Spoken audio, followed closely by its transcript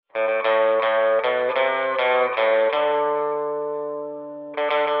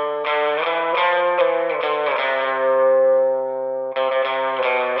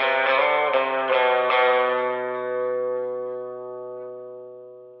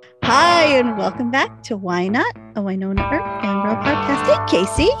and welcome back to Why Not, a Winona Earp Fan Girl podcast. Hey,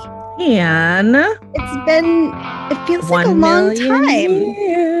 Casey. And It feels like a long time.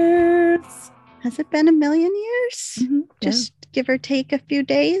 Years. Has it been a million years? Mm-hmm. Just give or take a few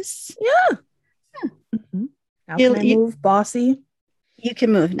days? Yeah. Mm-hmm. Now can I move, bossy? You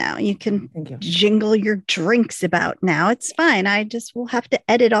can move now. You can jingle your drinks about now. It's fine. I just will have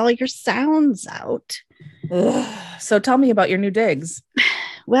to edit all your sounds out. So tell me about your new digs.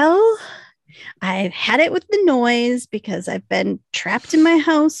 Well, I've had it with the noise because I've been trapped in my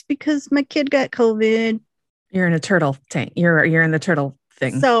house because my kid got COVID. You're in a turtle tank. You're in the turtle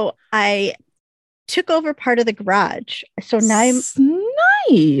thing. So I took over part of the garage. So now I'm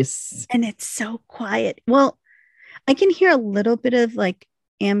nice. And it's so quiet. Well, I can hear a little bit of like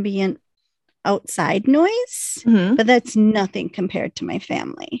ambient outside noise, but that's nothing compared to my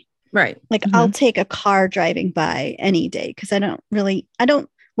family. Right. Like I'll take a car driving by any day because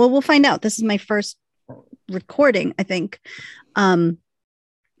well, we'll find out. This is my first recording, I think. But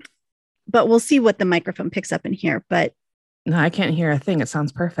we'll see what the microphone picks up in here. But no, I can't hear a thing. It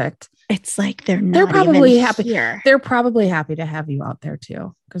sounds perfect. It's like they're probably even happy here. They're probably happy to have you out there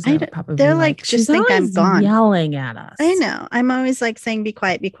too. Because they're like just think I'm gone. Yelling at us. I know. I'm always like saying, be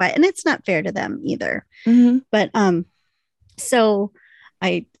quiet. And it's not fair to them either. But so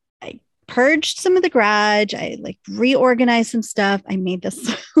I purged some of the garage. I like reorganized some stuff. I made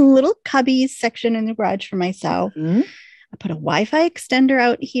this little cubby section in the garage for myself. I put a Wi-Fi extender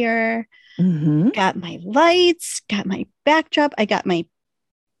out here. Got my lights, got my backdrop. I got my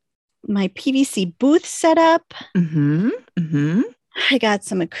PVC booth set up. I got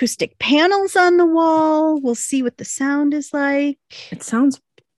some acoustic panels on the wall. We'll see what the sound is like. It sounds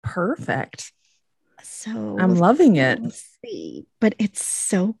perfect. So I'm loving it. We'll see. But it's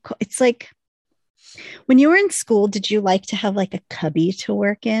so cool. It's like when you were in school, did you like to have like a cubby to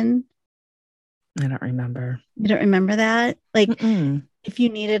work in? I don't remember. You don't remember that? Like if you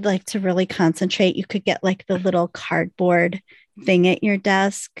needed like to really concentrate, you could get like the little cardboard thing at your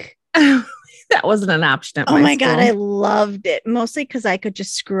desk. That wasn't an option. Oh my God, I loved it. Mostly because I could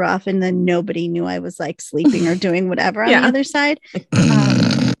just screw off and then nobody knew I was like sleeping or doing whatever on the other side.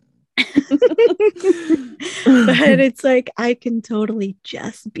 But it's like I can totally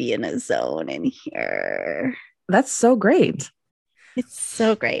just be in a zone in here. That's so great. It's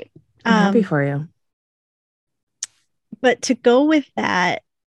so great. I'm happy for you. But to go with that,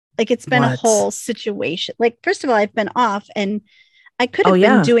 like it's been a whole situation. Like, first of all, I've been off and I could have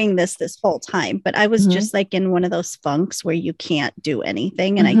been doing this whole time, but I was just like in one of those funks where you can't do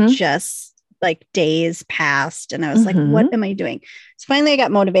anything. And I just like days passed and I was like, what am I doing? So finally I got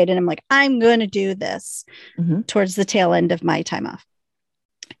motivated. I'm like, I'm going to do this towards the tail end of my time off.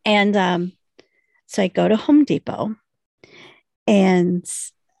 And so I go to Home Depot and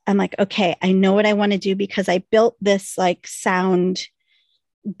I'm like, okay, I know what I want to do because I built this like sound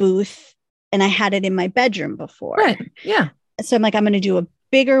booth and I had it in my bedroom before. Right. Yeah. So I'm like, I'm going to do a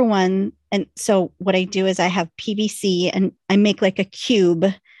bigger one. And so what I do is I have PVC and I make like a cube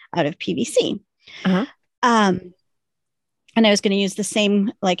out of PVC. And I was going to use the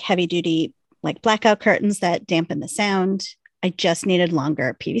same like heavy duty, like blackout curtains that dampen the sound. I just needed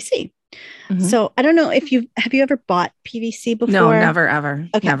longer PVC. So I don't know if have you ever bought PVC before? No, never, ever.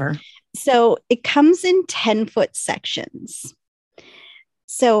 Okay. Never. So it comes in 10-foot sections.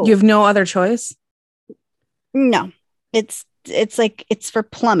 So you have no other choice? No, it's like, it's for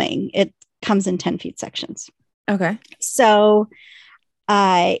plumbing. It comes in 10 feet sections. Okay. So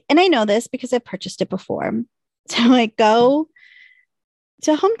I know this because I've purchased it before. So I go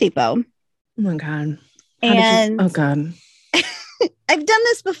to Home Depot. Oh my God. Oh God. I've done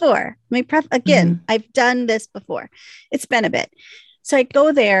this before. I've done this before. It's been a bit. So I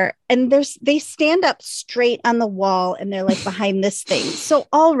go there and they stand up straight on the wall and they're like behind this thing. So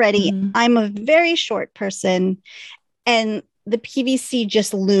already I'm a very short person and the PVC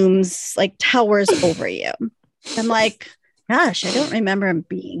just looms like towers over you. I'm like, gosh, I don't remember him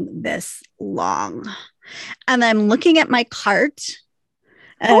being this long. And I'm looking at my cart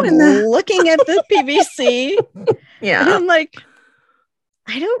and looking at the PVC. Yeah. And I'm like,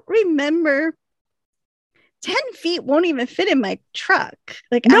 I don't remember. 10 feet won't even fit in my truck.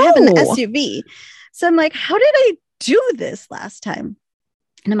 Like I have an SUV. So I'm like, how did I do this last time?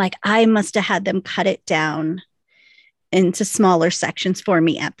 And I'm like, I must have had them cut it down into smaller sections for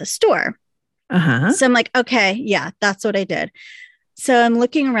me at the store. So I'm like, okay, yeah, that's what I did. So I'm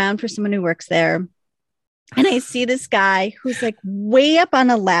looking around for someone who works there and I see this guy who's like way up on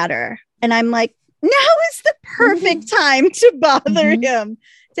a ladder. And I'm like, now is the perfect time to bother him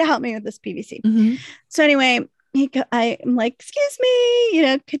to help me with this PVC. So anyway, I'm like, excuse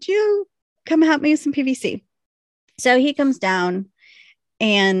me, could you come help me with some PVC. So he comes down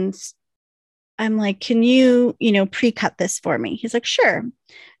and I'm like, can you, pre-cut this for me? He's like, sure.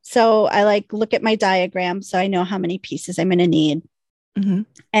 So I like look at my diagram so I know how many pieces I'm going to need. Mm-hmm.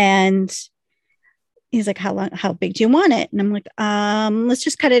 And he's like, how big do you want it? And I'm like, let's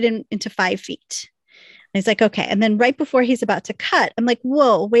just cut it into 5 feet. And he's like, okay. And then right before he's about to cut, I'm like,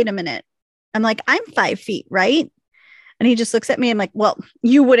 whoa, wait a minute. I'm like, I'm 5 feet, right? And he just looks at me. I'm like, well,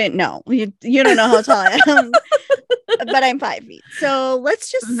 you wouldn't know. You don't know how tall I am, but I'm 5 feet. So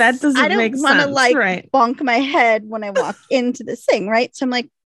let's just, that doesn't make sense. I don't want to like bonk my head when I walk into this thing. Right. So I'm like,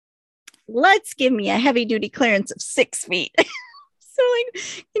 let's give me a heavy duty clearance of 6 feet. So like,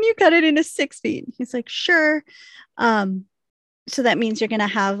 can you cut it into 6 feet? He's like, sure. So that means you're going to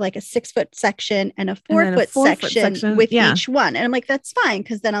have like a 6 foot section and a 4 foot section with each one. And I'm like, that's fine.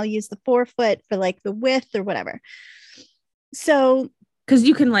 Cause then I'll use the 4 foot for like the width or whatever. So, cause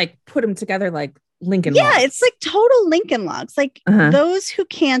you can like put them together like Lincoln logs. Yeah, it's like total Lincoln logs. Like those who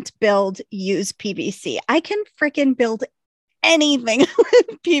can't build use PVC. I can freaking build anything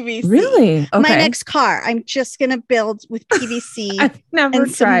with PVC. Really? Okay. My next car, I'm just gonna build with PVC. I've never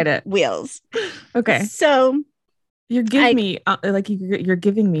tried it. Wheels. Okay. So you're giving me you're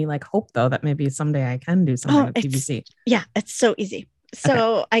giving me like hope though that maybe someday I can do something with PVC. Yeah, it's so easy.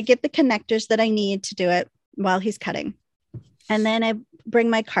 So I get the connectors that I need to do it while he's cutting, and then I bring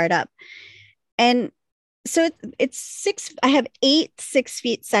my cart up, and so it's 6. I have 8 6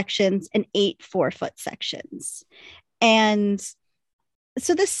 feet sections and 8 4 foot sections. And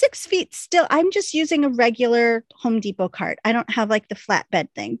so the 6 feet still, I'm just using a regular Home Depot cart. I don't have like the flatbed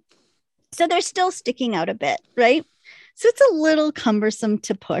thing. So they're still sticking out a bit, right? So it's a little cumbersome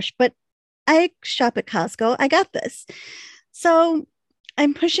to push, but I shop at Costco. I got this. So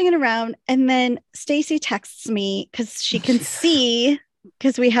I'm pushing it around, and then Stacy texts me because she can see,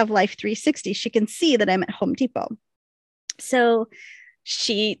 because we have Life 360, she can see that I'm at Home Depot. So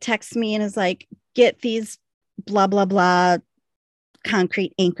she texts me and is like, get these blah, blah, blah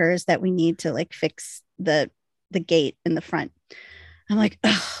concrete anchors that we need to like fix the gate in the front. I'm like,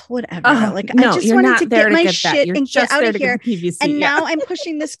 whatever. I just wanted to get my shit and get out of here. And now I'm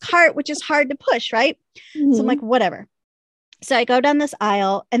pushing this cart, which is hard to push, right? Mm-hmm. So I'm like, whatever. So I go down this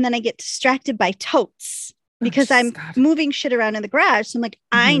aisle, and then I get distracted by totes because I'm moving shit around in the garage. So I'm like,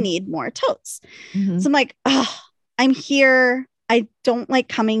 I need more totes. Mm-hmm. So I'm like, I'm here. I don't like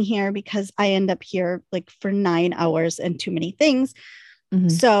coming here because I end up here like for 9 hours and too many things. Mm-hmm.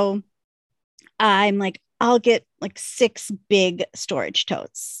 So I'm like, I'll get like 6 big storage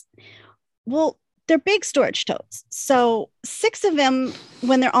totes. Well, they're big storage totes. So 6 of them,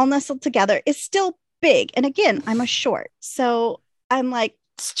 when they're all nestled together, is still big. And again, I'm a short. So I'm like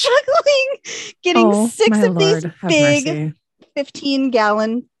struggling getting 6 of these big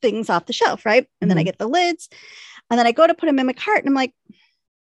 15-gallon things off the shelf, right? And then I get the lids. And then I go to put them in my cart, and I'm like,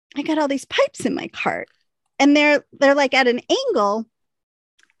 I got all these pipes in my cart, and they're like at an angle.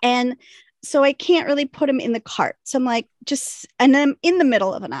 And so I can't really put them in the cart. So I'm like, and then I'm in the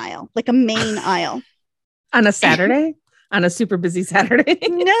middle of an aisle, like a main aisle. On a Saturday? On a super busy Saturday?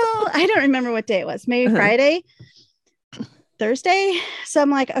 No, I don't remember what day it was. Maybe Friday, Thursday. So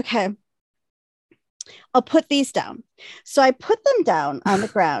I'm like, okay, I'll put these down. So I put them down on the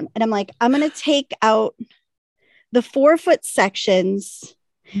ground, and I'm like, I'm going to take out the 4 foot sections,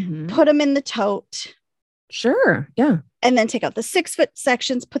 put them in the tote. Sure. Yeah. And then take out the 6 foot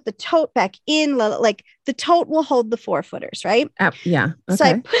sections, put the tote back in. Like the tote will hold the 4 footers, right? Yeah. Okay. So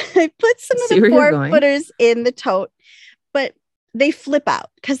I put some of the 4 footers in the tote, but they flip out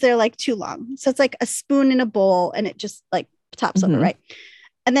because they're like too long. So it's like a spoon in a bowl, and it just like tops over, right?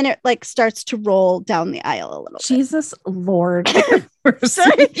 And then it like starts to roll down the aisle a little bit. Jesus Lord. So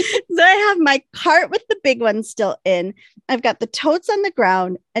I have my cart with the big ones still in. I've got the totes on the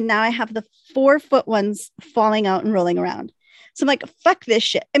ground, and now I have the 4 foot ones falling out and rolling around. So I'm like, fuck this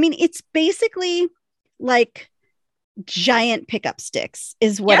shit. I mean, it's basically like giant pickup sticks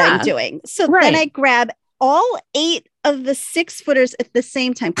is what I'm doing. So then I grab all 8 of the 6 footers at the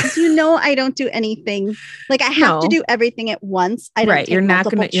same time, because I don't do anything like I have to do everything at once. I don't take you're not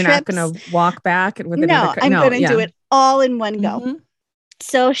gonna walk back and with another. I'm gonna do it all in one go.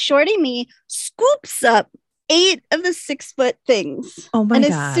 So Shorty me scoops up 8 of the 6 foot things. Oh my God.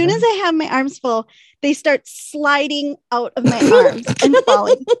 And as soon as I have my arms full, they start sliding out of my arms and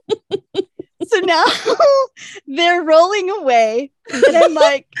falling. So now they're rolling away, and I'm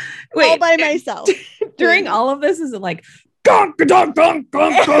like, all by myself. During all of this, is it like, gong, gong, gong,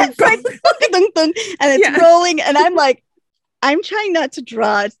 gong, gong, it's like, and it's rolling, and I'm like, I'm trying not to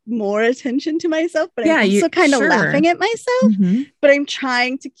draw more attention to myself, but I'm also kind of laughing at myself. But I'm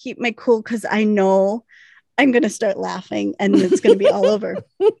trying to keep my cool because I know I'm going to start laughing and it's going to be all over.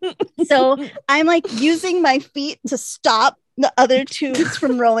 So I'm like using my feet to stop the other tubes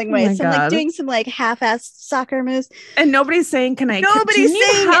from rolling away. So I'm like doing some like half-assed soccer moves. And nobody's saying, nobody's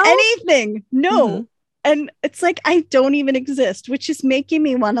saying anything. No. And it's like, I don't even exist, which is making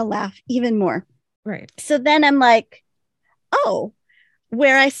me want to laugh even more. Right. So then I'm like, oh,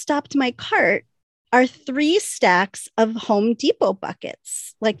 where I stopped my cart are 3 stacks of Home Depot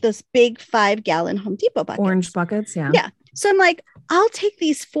buckets, like those big 5-gallon Home Depot buckets. Orange buckets, yeah. Yeah. So I'm like, I'll take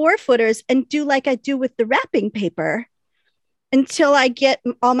these 4-footers and do like I do with the wrapping paper until I get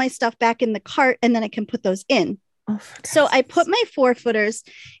all my stuff back in the cart and then I can put those in. Oh, so I put my 4-footers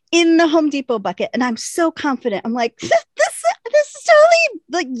in the Home Depot bucket and I'm so confident. I'm like, this is totally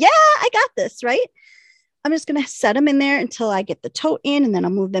like, yeah, I got this, right? I'm just going to set them in there until I get the tote in and then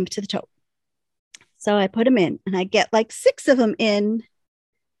I'll move them to the tote. So I put them in and I get like 6 of them in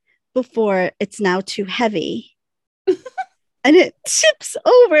before it's now too heavy. And it tips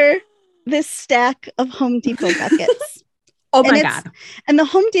over this stack of Home Depot buckets. Oh my God. And the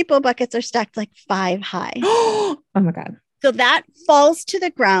Home Depot buckets are stacked like 5 high. Oh my God. So that falls to the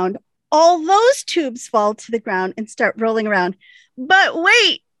ground. All those tubes fall to the ground and start rolling around. But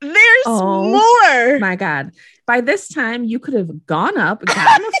wait, there's more. My God. By this time, you could have gone up,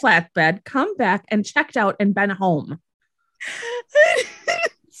 gotten a flatbed, come back and checked out and been home.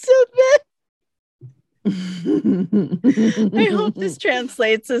 So then I hope this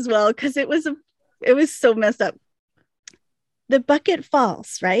translates as well because it was so messed up. The bucket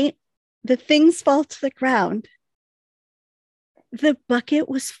falls, right? The things fall to the ground. The bucket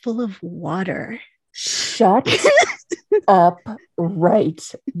was full of water. Shut up right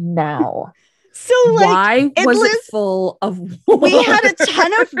now. So like, why was it full of water? We had a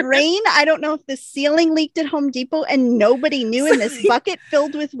ton of rain. I don't know if the ceiling leaked at Home Depot and nobody knew. In this bucket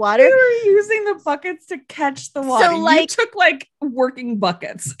filled with water. We were using the buckets to catch the water. So like, you took like working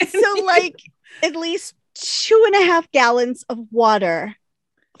buckets. So like at least 2.5 gallons of water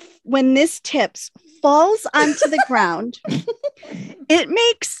when this tips falls onto the ground. It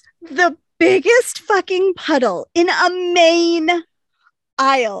makes the biggest fucking puddle in a main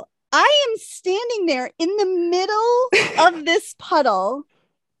aisle. I am standing there in the middle of this puddle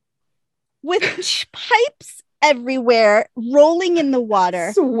with pipes everywhere rolling in the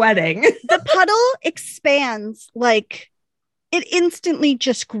water, sweating. The puddle expands like it instantly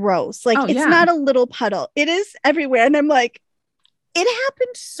just grows. Like it's not a little puddle. It is everywhere. And I'm like, it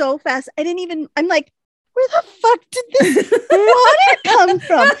happened so fast. I'm like, where the fuck did this water come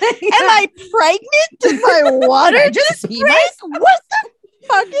from? Am I pregnant? Did my water just break? What the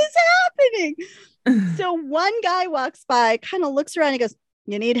fuck is happening? So one guy walks by, kind of looks around and goes,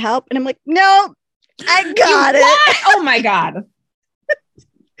 you need help? And I'm like, no, I got it. Oh my God.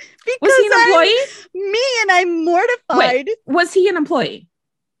 Was he an employee? And I'm mortified. Wait, was he an employee?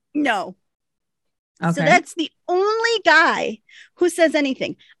 No. Okay. So that's the only guy who says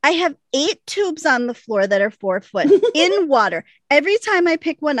anything. I have 8 tubes on the floor that are 4 foot in water. Every time I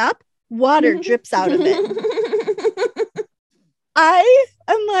pick one up, water drips out of it. I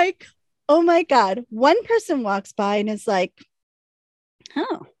am like, oh my God. One person walks by and is like,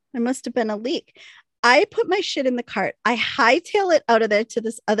 oh, there must have been a leak. I put my shit in the cart. I hightail it out of there to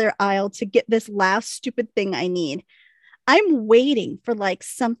this other aisle to get this last stupid thing I need. I'm waiting for like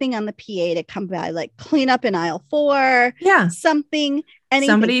something on the PA to come by, like clean up in aisle 4. Yeah. Something, anything.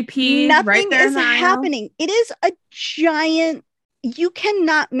 Somebody peed. Nothing right there is happening. It is a giant, you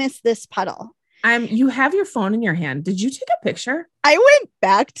cannot miss this puddle. You have your phone in your hand. Did you take a picture? I went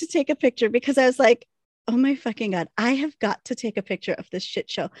back to take a picture because I was like, oh my fucking God, I have got to take a picture of this shit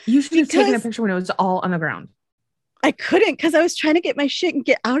show. You should have taken a picture when it was all on the ground. I couldn't because I was trying to get my shit and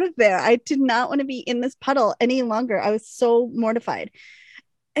get out of there. I did not want to be in this puddle any longer. I was so mortified.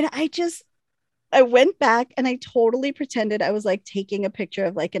 And I went back and I totally pretended I was like taking a picture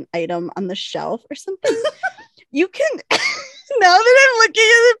of like an item on the shelf or something. You can, now that I'm looking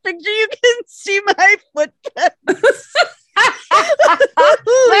at the picture, you can see my footprints.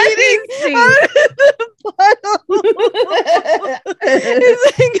 Leading out of the puddle. It's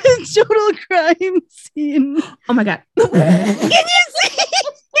like a total crime scene. Oh my God. Can you see?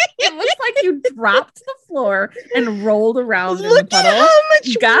 It looks like you dropped to the floor and rolled around in the Look puddle. at how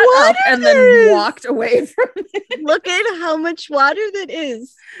much got water up and there then is. walked away from it. Look at how much water that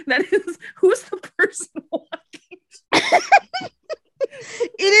is. Who's the person walking?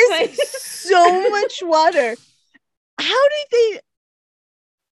 It is so much water. How did they?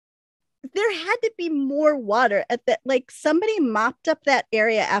 there had to be more water at that. Like somebody mopped up that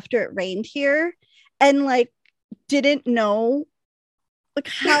area after it rained here and like didn't know like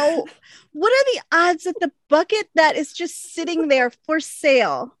how, what are the odds that the bucket that is just sitting there for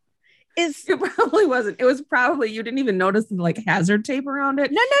sale is. It probably wasn't. It was probably, you didn't even notice the like hazard tape around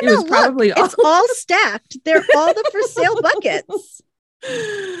it. No. It was probably it's all stacked. They're all the for sale buckets.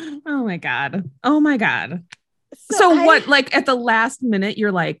 Oh my God. So what, like at the last minute,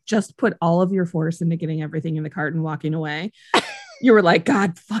 you're like, just put all of your force into getting everything in the cart and walking away. You were like,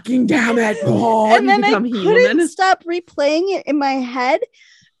 God fucking damn it. Oh, and then I couldn't stop replaying it in my head.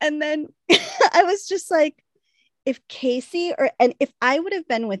 And then I was just like, if Casey and if I would have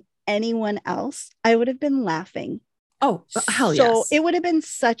been with anyone else, I would have been laughing. Oh, hell yes. So it would have been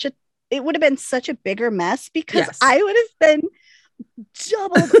such a bigger mess because I would have been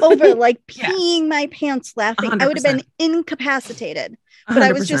doubled over, like peeing my pants laughing. 100%. I would have been incapacitated. But 100%.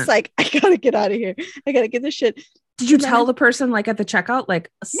 I was just like, I gotta get out of here. I gotta get this shit. Did you tell the person like at the checkout,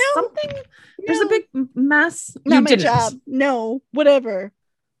 like something? There's a big mess. Not my job. No, whatever.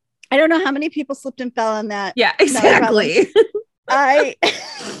 I don't know how many people slipped and fell on that. Yeah, exactly. I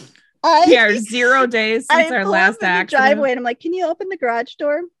are 0 days since our last accident. Driveway, and I'm like, can you open the garage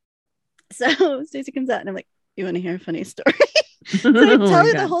door? So Stacey comes out, and I'm like, you want to hear a funny story? So I tell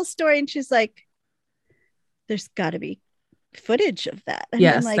her the whole story, and she's like, there's got to be footage of that. And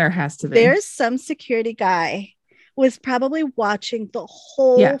yes, like, there has to be. There's some security guy was probably watching the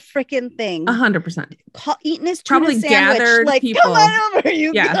whole freaking thing. 100%. Eating his probably tuna sandwich. Gathered like, people. Come on over.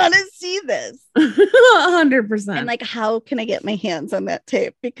 You gotta see this. 100%. And like, how can I get my hands on that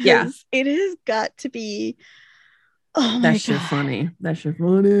tape? Because it has got to be. Oh my God. funny. That's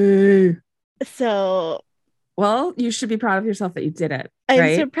funny. So. Well, you should be proud of yourself that you did it.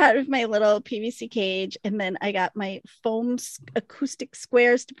 I'm so proud of my little PVC cage. And then I got my foam acoustic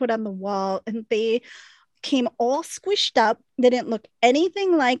squares to put on the wall. And they came all squished up. They didn't look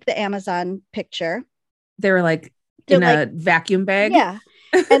anything like the Amazon picture. They were like in a vacuum bag. Yeah.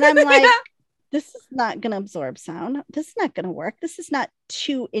 And I'm like, this is not going to absorb sound. This is not going to work. This is not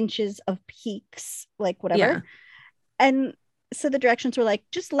 2 inches of peaks, like whatever. Yeah. And so the directions were like,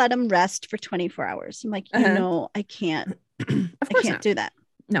 just let them rest for 24 hours. I'm like, I can't. I can't do that.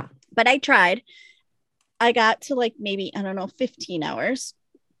 No. But I tried. I got to like maybe, 15 hours.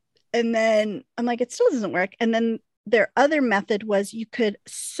 And then I'm like, it still doesn't work. And then their other method was you could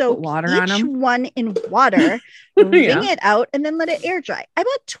soak each one in water, wring it out, and then let it air dry. I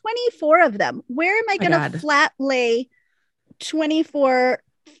bought 24 of them. Where am I going to flat lay 24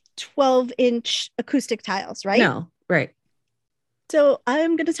 12-inch acoustic tiles, right? No, right. So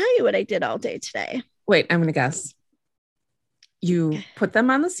I'm going to tell you what I did all day today. Wait, I'm going to guess. You put them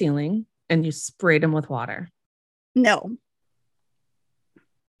on the ceiling and you sprayed them with water. No.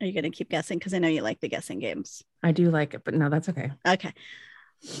 Are you going to keep guessing? Because I know you like the guessing games. I do like it, but no, that's okay. Okay.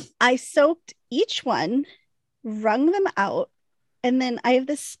 I soaked each one, wrung them out, and then I have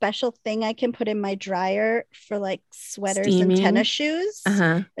this special thing I can put in my dryer for like sweaters and tennis shoes.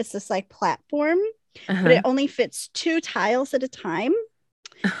 Uh-huh. It's this like platform, but it only fits 2 tiles at a time.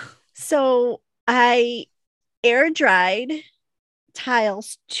 So I air dried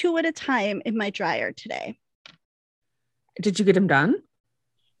tiles 2 at a time in my dryer today. Did you get them done?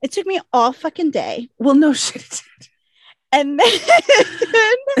 It took me all fucking day. Well, no shit. And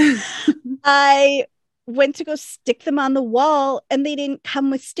then I went to go stick them on the wall and they didn't come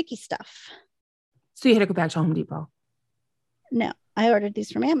with sticky stuff. So you had to go back to Home Depot? No, I ordered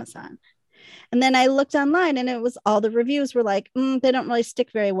these from Amazon. And then I looked online and it was all the reviews were like, they don't really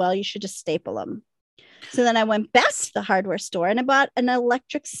stick very well. You should just staple them. So then I went back to the hardware store and I bought an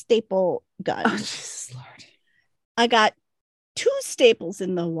electric staple gun. Oh, Jesus Lord. I got 2 staples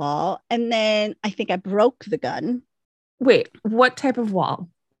in the wall, and then I think I broke the gun. Wait, what type of wall?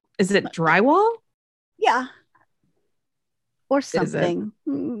 Is it drywall? Yeah. Or something.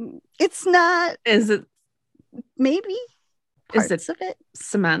 It's not. Is it? Maybe. Parts of it?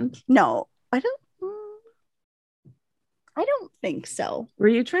 Cement? No, I don't think so. Were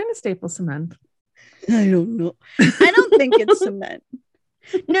you trying to staple cement? I don't know. I don't think it's cement.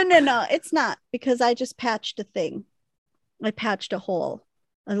 No, it's not, because I just patched a thing. I patched a hole,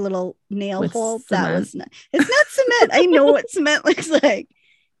 a little nail hole. Cement. That was not. It's not cement. I know what cement looks like.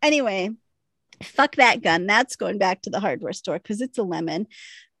 Anyway, fuck that gun. That's going back to the hardware store because it's a lemon.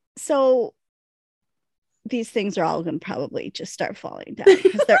 So these things are all going to probably just start falling down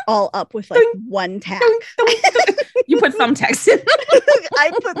because they're all up with like one tack. You put thumbtacks in. I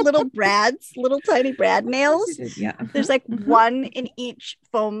put little tiny brad nails. Yeah. There's like one in each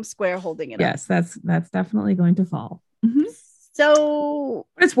foam square holding it up. Yes, that's definitely going to fall. Mm-hmm. So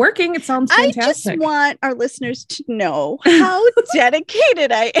it's working. It sounds fantastic. I just want our listeners to know how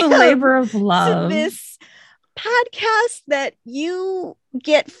dedicated I am. The labor of love. To this podcast that you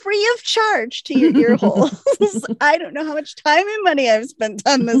get free of charge to your ear holes. I don't know how much time and money I've spent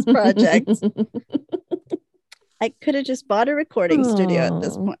on this project. I could have just bought a recording studio at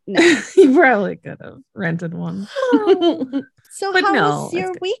this point. No. You probably could have rented one. So how was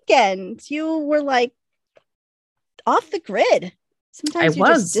your weekend? You were like off the grid. Sometimes you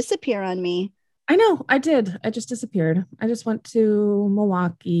just disappear on me. I know. I did. I just disappeared. I just went to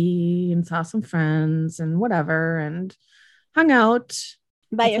Milwaukee and saw some friends and whatever and hung out.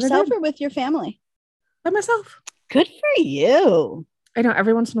 By yourself or with your family? By myself. Good for you. I know.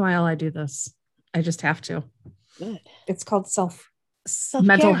 Every once in a while I do this. I just have to. Good. It's called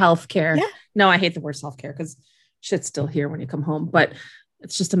mental health care. Yeah. No, I hate the word self-care because shit's still here when you come home, but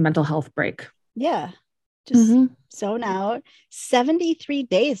it's just a mental health break. Yeah. Just zone out. 73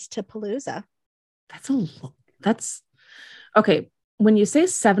 days to Palooza. That's okay. When you say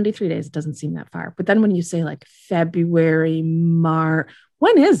 73 days, it doesn't seem that far. But then when you say like February, March,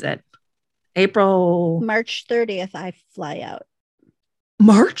 when is it? April? March 30th, I fly out.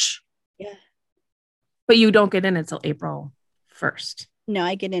 March? Yeah. But you don't get in until April 1st. No,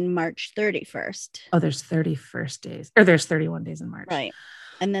 I get in March 31st. Oh, there's 31st days. Or there's 31 days in March. Right.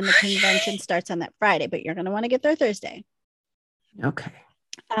 And then the convention starts on that Friday, but you're going to want to get there Thursday. Okay.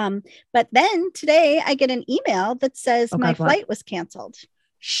 But then today I get an email that says my flight was canceled.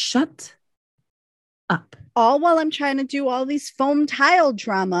 Shut up. All while I'm trying to do all these foam tile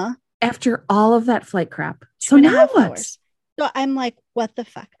drama. After all of that flight crap. So now what? Hours. So I'm like, what the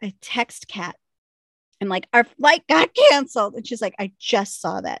fuck? I text Kat. I'm like, our flight got canceled. And she's like, I just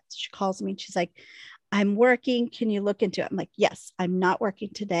saw that. She calls me. She's like, I'm working. Can you look into it? I'm like, yes, I'm not working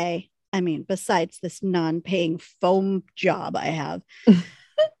today. I mean, besides this non-paying foam job I have.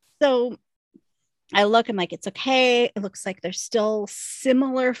 So I look, I'm like, it's okay. It looks like there's still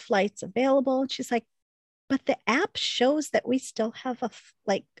similar flights available. And she's like, but the app shows that we still have a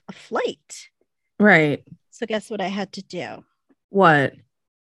flight. Right. So guess what I had to do? What?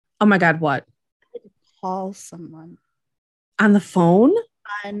 Oh my God, what? I had to call someone. On the phone?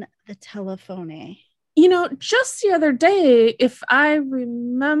 On the telephone. You know, just the other day, if I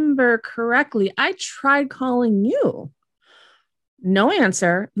remember correctly, I tried calling you. No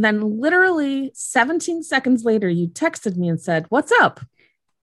answer. Then literally 17 seconds later, you texted me and said, what's up?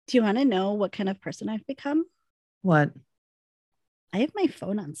 Do you want to know what kind of person I've become? What? I have my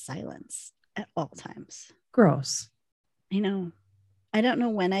phone on silence at all times. Gross. I know. I don't know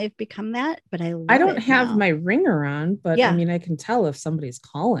when I've become that, but I don't have my ringer on, but yeah. I mean, I can tell if somebody's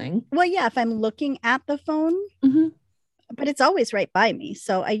calling. Well, yeah, if I'm looking at the phone, but it's always right by me.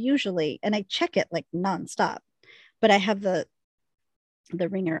 So I usually, and I check it like nonstop, but I have the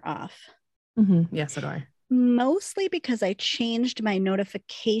ringer off. Yes, so do I. Mostly because I changed my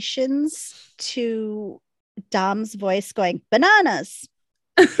notifications to Dom's voice going, bananas.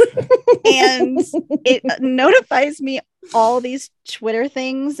 And it notifies me all these Twitter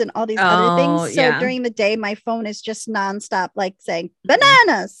things and all these other things. So during the day, my phone is just nonstop, like saying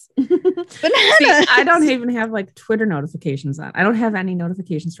bananas. Bananas. See, I don't even have like Twitter notifications on. I don't have any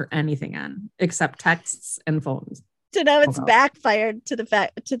notifications for anything on except texts and phones. So now it's backfired to the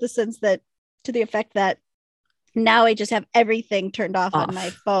effect that now I just have everything turned off. On my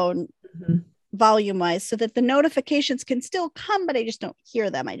phone. Volume wise, so that the notifications can still come, but I just don't hear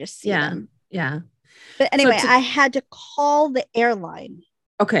them. I just see them. Yeah. But anyway, I had to call the airline.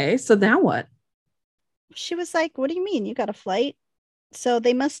 Okay. So now what? She was like, what do you mean? You got a flight? So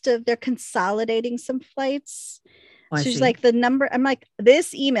they're consolidating some flights. She's like, the number, I'm like,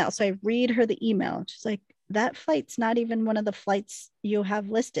 this email. So I read her the email. She's like, that flight's not even one of the flights you have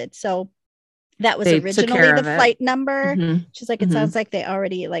listed. So that was originally the flight number. She's like, it sounds like they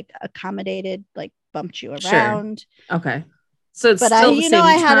already like accommodated, like bumped you around. Sure. Okay. So it's still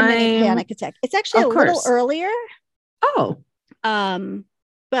I had a mini panic attack. It's actually a little earlier. Oh.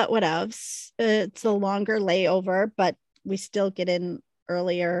 But what else? It's a longer layover, but we still get in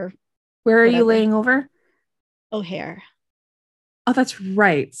earlier. Where are you laying over? O'Hare. Oh, that's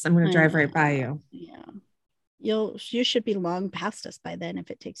right. So I'm going to drive right by you. Yeah. You should be long past us by then if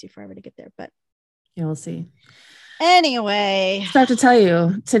it takes you forever to get there, but yeah, we'll see. Anyway, so I have to tell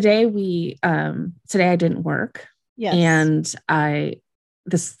you, today I didn't work. Yes. And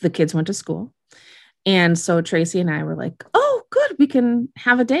the kids went to school. And so Tracy and I were like, oh, good, we can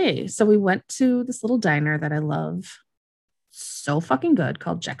have a day. So we went to this little diner that I love so fucking good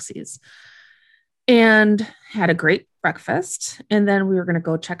called Jexie's and had a great breakfast, and then we were going to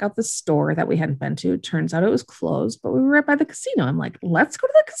go check out the store that we hadn't been to. Turns out it was closed, but we were right by the casino. I'm like, let's go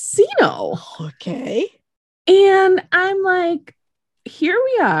to the casino. Okay. And I'm like, here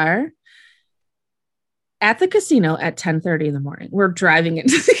we are at the casino at 10:30 in the morning. We're driving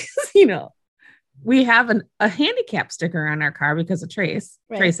into the casino. We have a handicap sticker on our car because of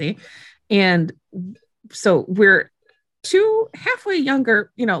Tracy. And so we're two halfway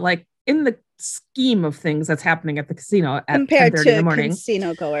younger, like in the scheme of things that's happening at the casino at compared 10:30 to in the morning.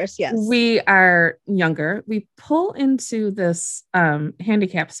 Casino goers, yes. We are younger. We pull into this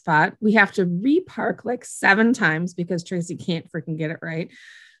handicap spot. We have to repark like 7 times because Tracy can't freaking get it right.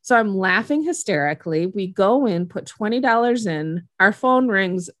 So I'm laughing hysterically. We go in, put $20 in. Our phone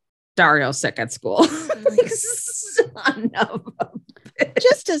rings. Dario's sick at school. Son of a bitch.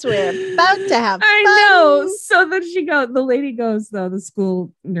 Just as we're about to have fun. I know. So then the lady goes, though, the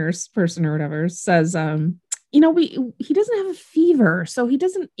school nurse person or whatever says, he doesn't have a fever. So he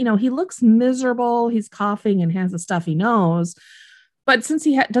doesn't, he looks miserable. He's coughing and has the stuffy nose. But since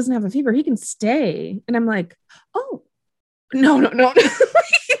he doesn't have a fever, he can stay. And I'm like, oh, no.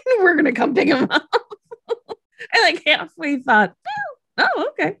 We're going to come pick him up. I like halfway thought, oh,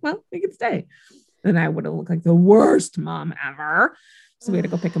 okay, well, we can stay. Then I would have looked like the worst mom ever. So we had to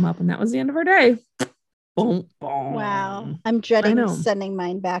go pick him up, and that was the end of our day. Boom, boom. Wow. I'm dreading sending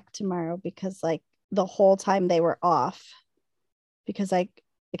mine back tomorrow because like the whole time they were off, because I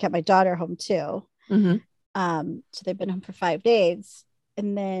kept my daughter home too. Mm-hmm. So they've been home for 5 days.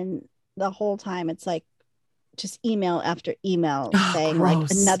 And then the whole time it's like just email after email saying gross.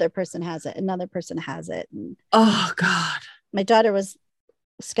 Like another person has it. And oh God. My daughter was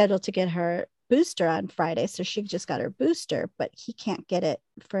scheduled to get her booster on Friday, so she just got her booster, but he can't get it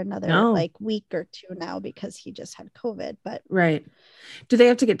for another like week or 2 now because he just had COVID. But right. Do they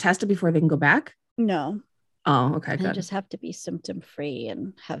have to get tested before they can go back? No. Oh, okay. They good. just have to be symptom free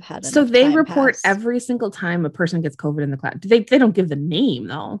and have had. So they report every single time a person gets COVID in the class. They don't give the name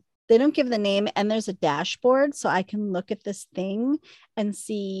though. They don't give the name, and there's a dashboard, so I can look at this thing and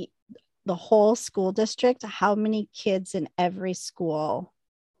see the whole school district, how many kids in every school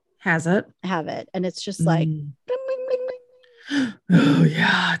have it. And it's just like, bling, bling, bling, bling. Oh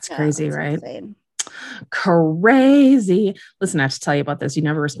yeah. It's crazy, right? Insane. Crazy. Listen, I have to tell you about this. You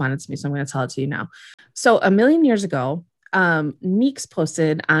never responded to me, so I'm going to tell it to you now. So 1,000,000 years ago, Neeks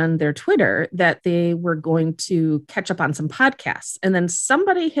posted on their Twitter that they were going to catch up on some podcasts. And then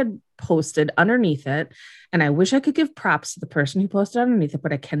somebody had posted underneath it. And I wish I could give props to the person who posted underneath it,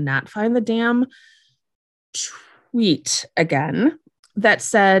 but I cannot find the damn tweet again that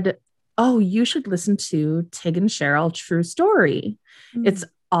said, oh, you should listen to Tig and Cheryl True Story. Mm-hmm. It's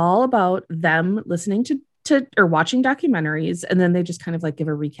all about them listening to or watching documentaries. And then they just kind of like give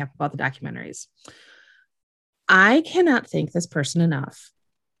a recap about the documentaries. I cannot thank this person enough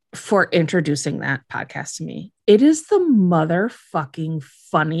for introducing that podcast to me. It is the motherfucking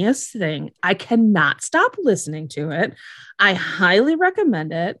funniest thing. I cannot stop listening to it. I highly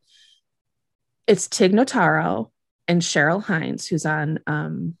recommend it. It's Tig Notaro and Cheryl Hines, who's on,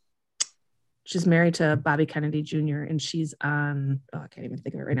 she's married to Bobby Kennedy Jr. and she's on, I can't even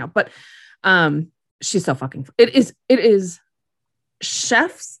think of it right now, but she's so fucking, it is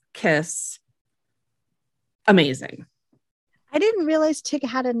chef's kiss. Amazing. I didn't realize Tig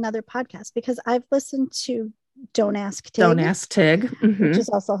had another podcast because I've listened to Don't Ask Tig. Mm-hmm. Which is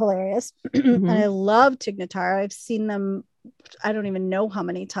also hilarious. Mm-hmm. And I love Tig Notaro. I've seen them, I don't even know how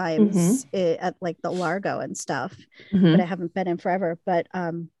many times at like the Largo and stuff, but I haven't been in forever. But okay,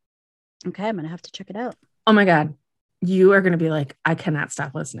 I'm going to have to check it out. Oh my God. You are going to be like, I cannot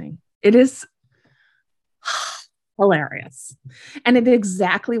stop listening. It is hilarious. And it is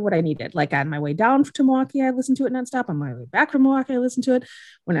exactly what I needed. Like on my way down to Milwaukee, I listened to it nonstop. On my way back from Milwaukee, I listened to it.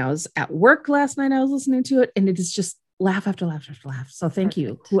 When I was at work last night, I was listening to it. And it is just laugh after laugh after laugh. So thank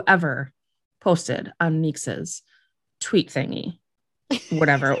you, whoever posted on Neeks's tweet thingy,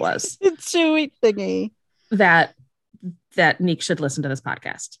 whatever it was. Tweet thingy. That Neeks should listen to this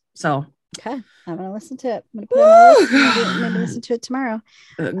podcast. So okay, I'm gonna listen to it. I'm gonna put it on my list. Maybe listen to it tomorrow.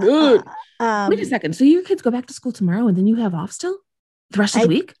 Good. Wait a second. So your kids go back to school tomorrow, and then you have off still the rest of the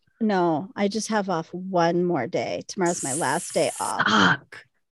week? No, I just have off one more day. Tomorrow's my last day off. Fuck.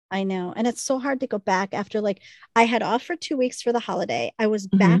 I know, and it's so hard to go back after. Like, I had off for 2 weeks for the holiday. I was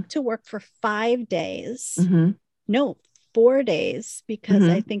back to work for 5 days. No, 4 days because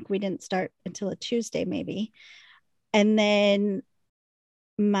I think we didn't start until a Tuesday, maybe. And then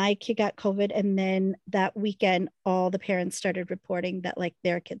my kid got COVID, and then that weekend all the parents started reporting that like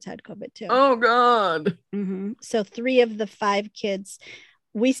their kids had COVID too. Oh God. So 3 of the 5 kids,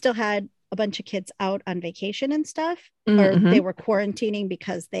 we still had a bunch of kids out on vacation and stuff, or they were quarantining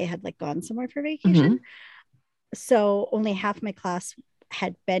because they had like gone somewhere for vacation. So only half my class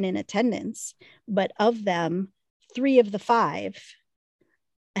had been in attendance, but of them, 3 of the 5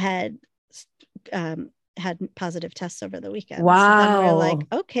 had positive tests over the weekend. Wow. So then we're like,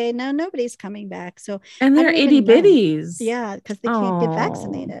 okay, now nobody's coming back. So and they're itty bitties. Yeah, because they can't get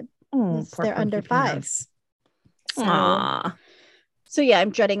vaccinated. They're under 5. So yeah,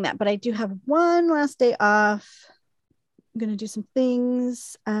 I'm dreading that, but I do have one last day off. I'm gonna do some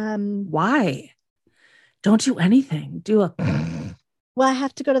things. Why? Don't do anything. Well, I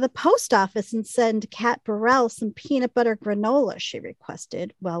have to go to the post office and send Kat Burrell some peanut butter granola she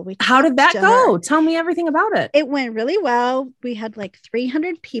requested. Well, how did that go? Tell me everything about it. It went really well. We had like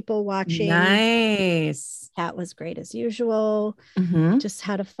 300 people watching. Nice. Kat was great as usual. Just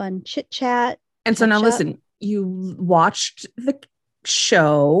had a fun chit chat. And so now listen, you watched the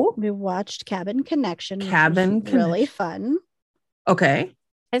show. We watched Cabin Connection. Really fun. Okay.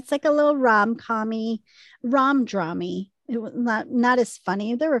 It's like a little rom-drammy. It was not as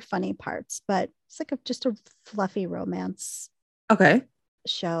funny. There were funny parts, but it's like just a fluffy romance. Okay.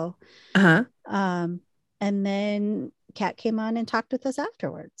 Show. And then Kat came on and talked with us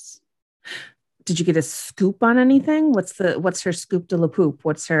afterwards. Did you get a scoop on anything? What's her scoop de la poop?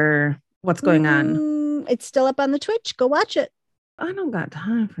 What's going on? It's still up on the Twitch. Go watch it. I don't got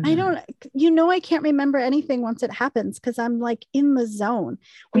time for that. I can't remember anything once it happens because I'm like in the zone.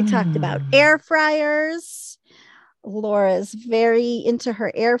 We talked about air fryers. Laura's very into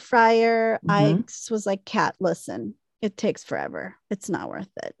her air fryer. I was like, Kat, listen, it takes forever. It's not worth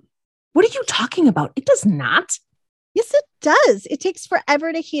it. What are you talking about? It does not. Yes, it does. It takes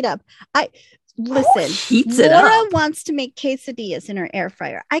forever to heat up. Listen, Laura wants to make quesadillas in her air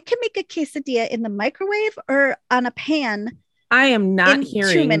fryer. I can make a quesadilla in the microwave or on a pan. I am not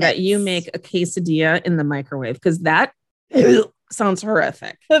hearing that you make a quesadilla in the microwave because that sounds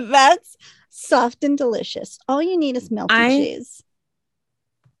horrific. That's soft and delicious. All you need is melted cheese.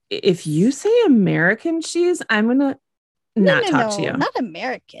 If you say American cheese, I'm gonna not talk to you. Not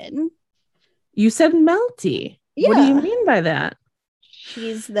American. You said melty. Yeah. What do you mean by that?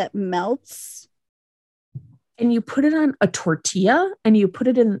 Cheese that melts. And you put it on a tortilla and you put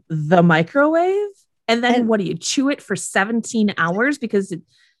it in the microwave. And then what do you chew it for 17 hours because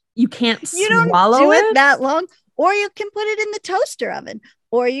you can't swallow do it that long? Or you can put it in the toaster oven,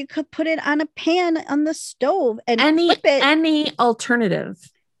 or you could put it on a pan on the stove and flip it. Any alternative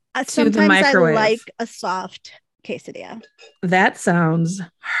to the Sometimes microwave. I like a soft quesadilla. That sounds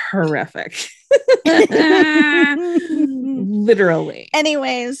horrific. Literally.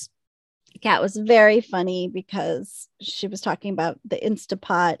 Anyways, Kat was very funny because she was talking about the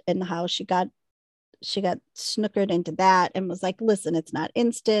Instapot and how she got snookered into that and was like, listen, it's not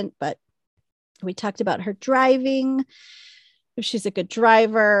instant, but we talked about her driving. She's a good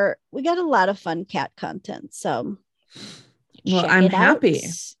driver. We got a lot of fun Kat content. So I'm happy.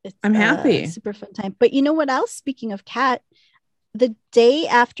 I'm happy. Super fun time. But you know what else? Speaking of Kat, the day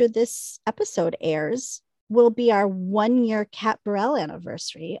after this episode airs will be our 1-year Kat Burrell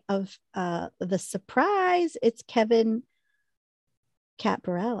anniversary of the surprise It's Kevin Kat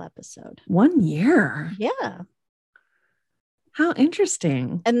Burrell episode. 1 year. Yeah. How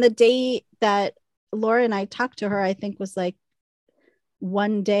interesting. And the day that Laura and I talked to her, I think was like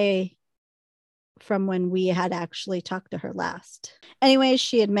one day from when we had actually talked to her last. Anyway,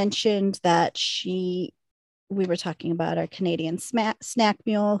 she had mentioned that we were talking about our Canadian snack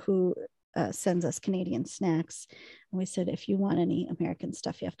mule who sends us Canadian snacks. And we said, if you want any American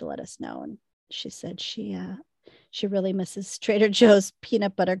stuff, you have to let us know. And she said she really misses Trader Joe's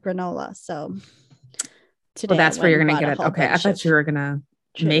peanut butter granola. So today, that's where you're going to get it. Okay. I thought you were going to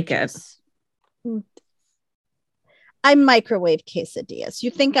make it. I microwave quesadillas.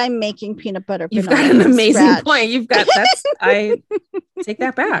 You think I'm making peanut butter? You've got an amazing point. You've got that's. I take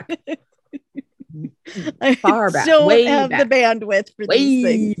that back. Far back. Don't way have back. the bandwidth for these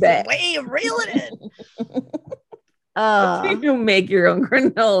things. Back. Way reel it in. You make your own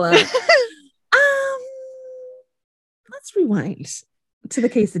granola. Let's rewind to the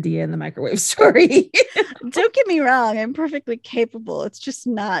quesadilla in the microwave story. Don't get me wrong. I'm perfectly capable. It's just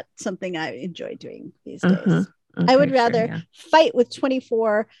not something I enjoy doing these days. Okay, I would rather fight with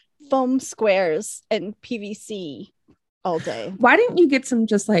 24 foam squares and PVC all day. Why didn't you get some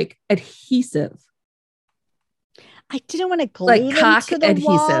just like adhesive? I didn't want to glue them to the adhesive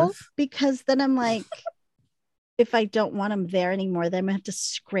wall because then I'm like, if I don't want them there anymore, then I'm gonna have to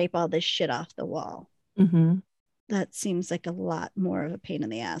scrape all this shit off the wall. Mm-hmm. That seems like a lot more of a pain in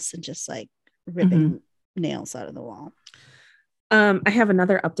the ass than just like ripping nails out of the wall. I have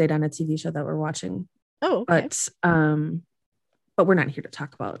another update on a TV show that we're watching. Oh, okay. But we're not here to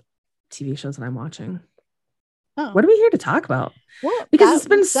talk about TV shows that I'm watching. Oh. What are we here to talk about? Well, because it's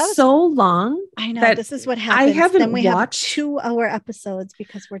been so long. I know this is what happens. I haven't then we watched have 2-hour episodes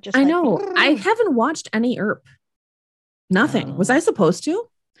because we're just. I know. I haven't watched any ERP. Nothing. Was I supposed to?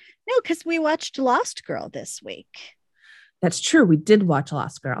 No, because we watched Lost Girl this week. That's true. We did watch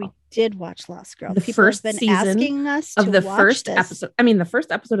Lost Girl. We did watch Lost Girl. The first have been asking us of to the watch first this. episode. I mean, the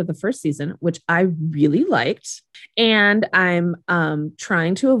first episode of the first season, which I really liked, and I'm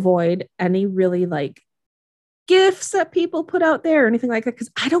trying to avoid any really like gifts that people put out there or anything like that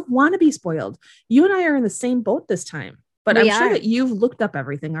because I don't want to be spoiled. You and I are in the same boat this time, but I'm sure that you've looked up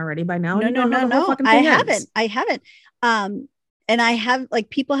everything already by now. No. I haven't. And I have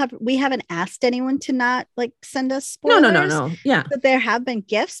like we haven't asked anyone to not like send us spoilers. No. Yeah. But there have been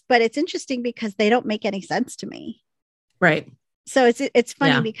gifts, but it's interesting because they don't make any sense to me. Right. So it's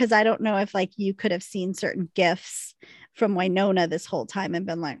funny because I don't know if like you could have seen certain gifts from Winona this whole time and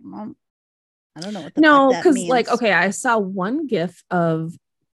been like, well, I don't know what the fuck that means. Like, okay, I saw one gif of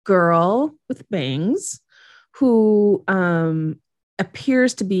girl with bangs who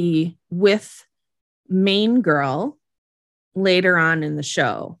appears to be with main girl later on in the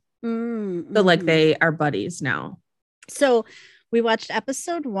show. Mm-hmm. So like they are buddies now. So we watched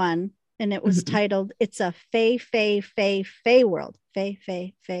episode 1 and it was titled It's a Fae World.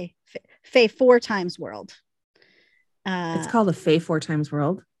 Fae 4 times world. It's called a Fae 4 times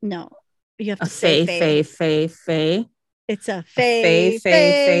world. No, you have to say Fae. It's a Fae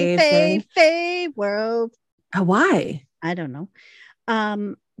world. Why? I don't know.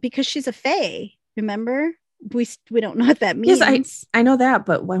 Because she's a Fae. Remember? We don't know what that means. Yes, I know that,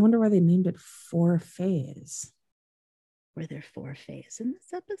 but I wonder why they named it 4 Faes. Were there 4 Faes in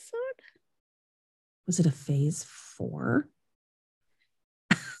this episode? Was it a phase 4?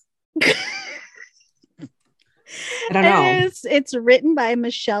 I don't know. It's written by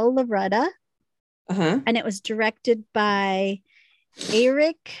Michelle Loretta, and it was directed by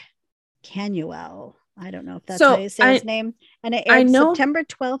Eric Canuel. I don't know if that's how you say his name. And it aired September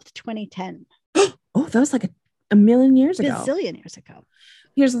 12th, 2010. Oh, that was like a million years ago. Bazillion years ago.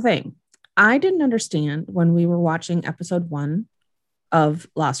 Here's the thing. I didn't understand when we were watching episode 1 of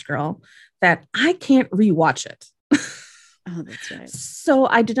Lost Girl that I can't rewatch it. Oh, that's right. So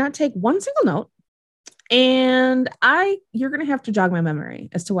I did not take one single note. And you're going to have to jog my memory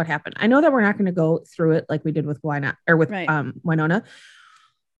as to what happened. I know that we're not going to go through it like we did with Winona.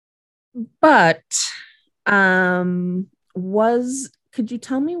 But could you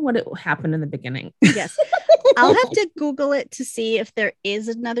tell me what happened in the beginning? Yes. I'll have to Google it to see if there is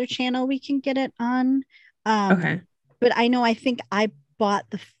another channel we can get it on. Okay. But I think I bought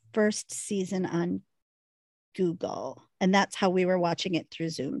the first season on Google, and that's how we were watching it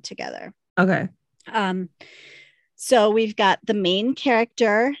through Zoom together. Okay. So we've got the main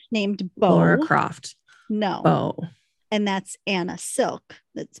character named Bo. Laura Croft. No. Bo. And that's Anna Silk.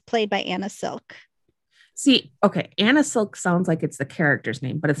 That's played by Anna Silk. See, okay, Anna Silk sounds like it's the character's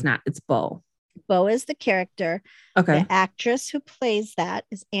name, but it's not. It's Bo. Bo is the character. Okay. The actress who plays that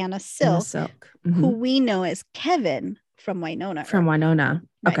is Anna Silk, who we know as Kevin from Winona. From Winona.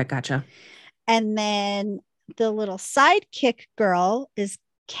 Right. Okay, gotcha. And then the little sidekick girl is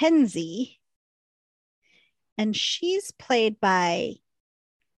Kenzie. And she's played by,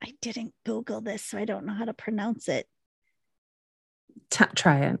 I didn't Google this, so I don't know how to pronounce it.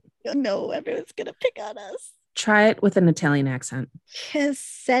 Try it. No, everyone's going to pick on us. Try it with an Italian accent.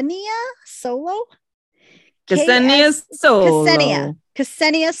 Ksenia Solo? Ksenia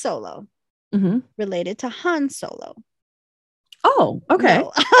Solo. Related to Han Solo. Oh, okay.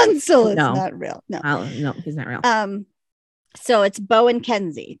 No, Han Solo's not real. No. No, he's not real. So it's Bo and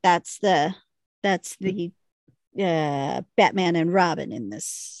Kenzie. That's the Batman and Robin in this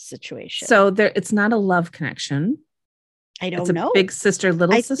situation. So it's not a love connection. I don't know. It's a big sister,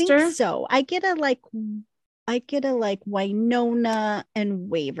 little sister. I think so. I get a Winona and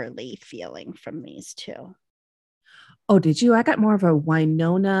Waverly feeling from these two. Oh, did you? I got more of a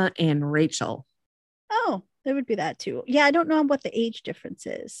Winona and Rachel. Oh, there would be that too. Yeah, I don't know what the age difference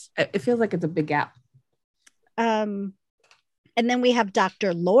is. It feels like it's a big gap. And then we have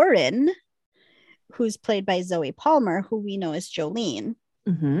Dr. Lauren, who's played by Zoe Palmer, who we know as Jolene,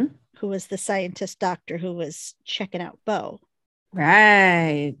 who was the scientist doctor who was checking out Bo.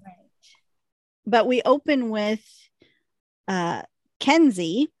 Right. But we open with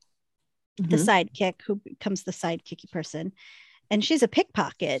Kenzie, the sidekick, who becomes the sidekicky person. and she's a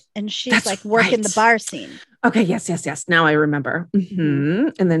pickpocket, and she's like working the bar scene. Okay, yes. Now I remember. Mm-hmm.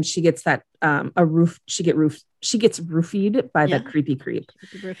 And then she gets that she gets roofied by that creepy creep.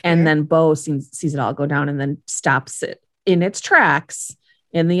 And then Bo sees it all go down and then stops it in its tracks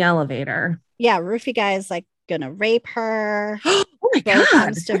in the elevator. Yeah, roofie guy is like gonna rape her. Oh my God.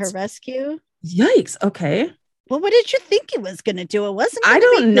 Comes to her rescue. Yikes. Okay. Well, what did you think it was gonna do? It wasn't gonna I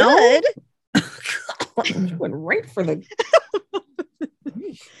don't know. Good. Went right for the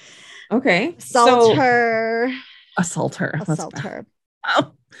okay. Assault her.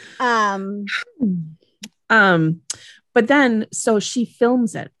 Oh. But then so she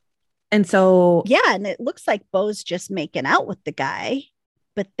films it. And so yeah, and it looks like Bo's just making out with the guy,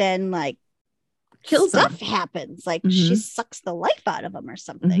 but then like kills stuff happens. Like she sucks the life out of him or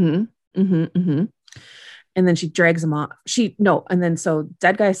something. And then she drags him off. And then so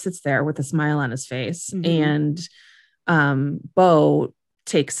dead guy sits there with a smile on his face, and Bo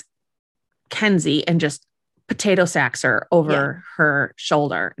takes Kenzie and just potato sacks her over her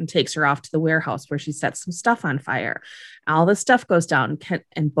shoulder and takes her off to the warehouse where she sets some stuff on fire. All this stuff goes down,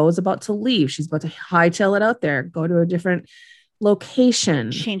 and Bo's about to leave. She's about to hightail it out there, go to a different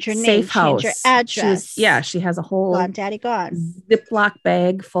location, change your safe name, house, change your address. She has a whole Daddy gone Ziploc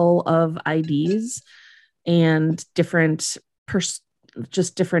bag full of IDs and different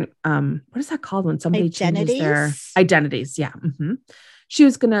different what is that called when somebody changes their identities? Yeah. She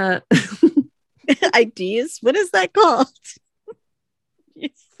was gonna IDs. What is that called?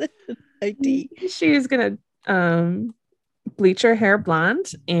 ID. She was gonna bleach her hair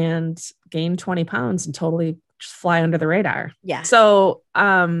blonde and gain 20 pounds and totally just fly under the radar. Yeah. So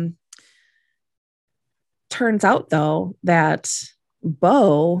turns out though that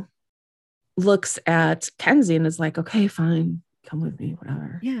Bo looks at Kenzie and is like, okay, fine, come with me,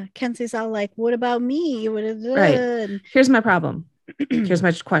 whatever. Yeah. Kenzie's all like, what about me? Right. Here's my problem. Here's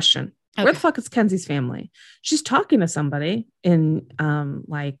my question. Okay. Where the fuck is Kenzie's family? She's talking to somebody in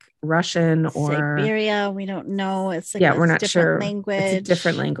like Russian or Siberia. We don't know. It's like we're not sure. Language. It's a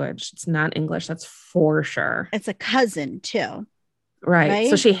different language. It's not English. That's for sure. It's a cousin too. Right.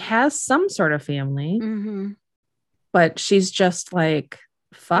 So she has some sort of family, but she's just like,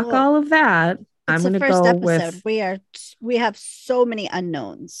 fuck all of that. I'm going to go episode. with. We have so many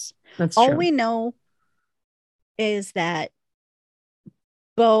unknowns. That's all true. we know is that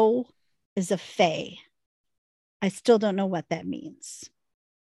Bo is a fae. I still don't know what that means.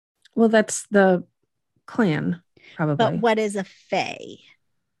 Well, that's the clan, probably. But what is a fae?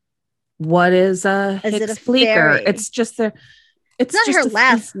 What is a Hicksfleeker? It's just it's not her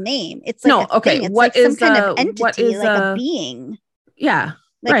last name. It's like okay. It's what like is some kind of entity, like a being. Yeah,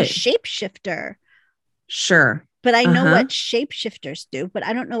 like a shapeshifter. Sure, but I know what shapeshifters do, but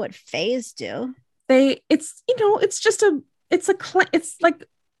I don't know what faes do. It's like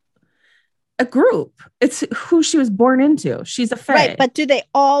a group. It's who she was born into. She's a fae. Right, but do they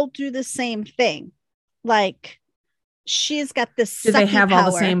all do the same thing? Like she's got this. Do they have power.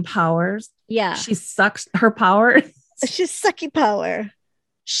 All the same powers? Yeah. She sucks her power. She's sucky power.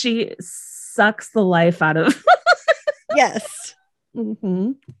 She sucks the life out of. Yes.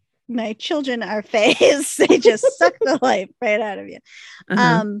 My children are faes. They just suck the life right out of you.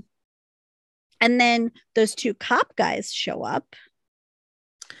 And then those two cop guys show up.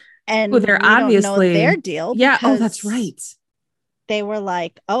 And they're obviously don't know their deal. Yeah. Oh, that's right. They were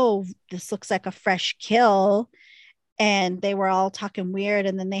like, oh, this looks like a fresh kill. And they were all talking weird.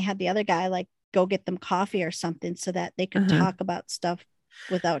 And then they had the other guy like go get them coffee or something so that they could talk about stuff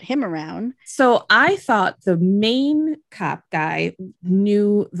without him around. So I thought the main cop guy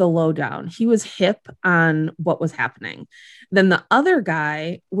knew the lowdown. He was hip on what was happening. Then the other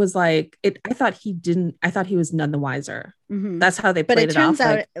guy was like, I thought he didn't. I thought he was none the wiser. That's how they played it off. But it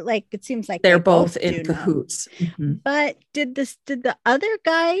turns out, like it seems like they're both in cahoots. But did the other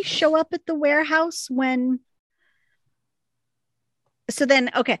guy show up at the warehouse when? So the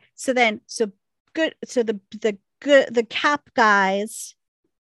cop guys,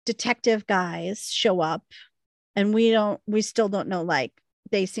 detective guys show up, and we still don't know, like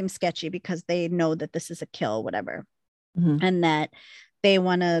they seem sketchy because they know that this is a kill, whatever, and that they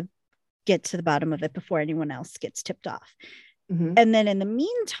want to get to the bottom of it before anyone else gets tipped off. And then in the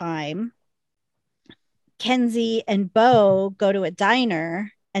meantime, Kenzie and Bo go to a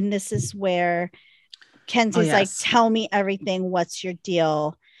diner, and this is where Kenzie's like, tell me everything. What's your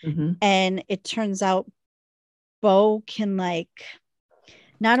deal? And it turns out Bo can like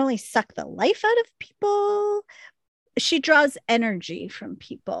not only suck the life out of people, she draws energy from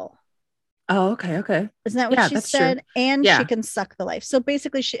people. Oh, okay. Isn't that what she said? True. And she can suck the life. So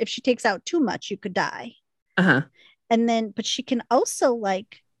basically, if she takes out too much, you could die. And then, but she can also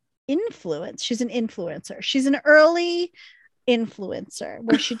like influence. She's an influencer. She's an early influencer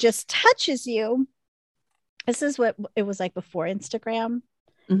where she just touches you. This is what it was like before Instagram.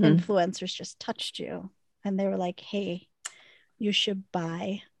 Influencers just touched you and they were like, hey, you should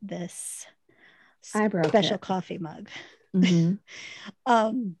buy this special coffee mug. These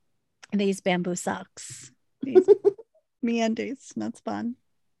bamboo socks, these MeUndies, not fun.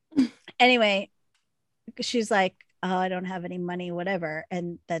 Anyway, she's like, oh, I don't have any money, whatever.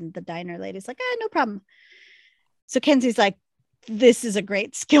 And then the diner lady's like, no problem. So Kenzie's like, this is a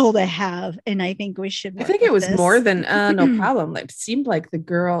great skill to have. And I think we should. I think it was more than no problem. It seemed like the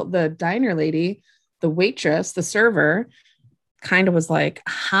girl, the diner lady, the waitress, the server kind of was like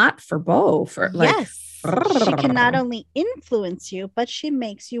hot for Bo for like. Yes. She can not only influence you, but she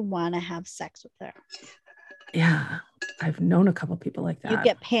makes you want to have sex with her. Yeah. I've known a couple people like that. You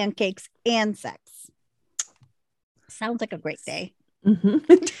get pancakes and sex. Sounds like a great day.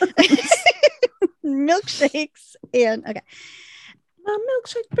 Milkshakes and okay. My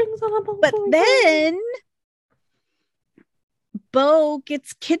milkshake brings on a bowl. But then Bo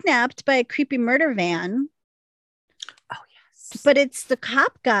gets kidnapped by a creepy murder van. Oh yes. But it's the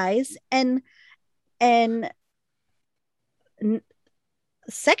cop guys and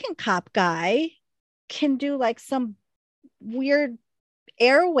second cop guy can do like some weird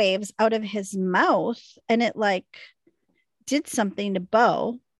airwaves out of his mouth and it like did something to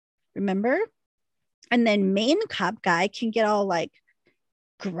Bo, remember? And then main cop guy can get all like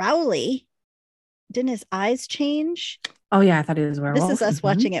growly. Didn't his eyes change? Oh yeah, I thought he was a werewolf. This is us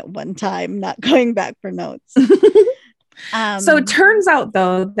watching it one time, not going back for notes. So it turns out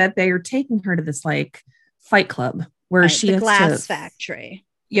though that they are taking her to this like fight club where she has glass factory.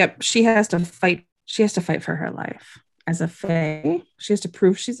 Yep, she has to fight. She has to fight for her life as a fae. She has to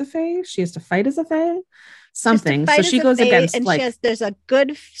prove she's a fae. She has to fight as a fae. Something. So she goes against and like there's a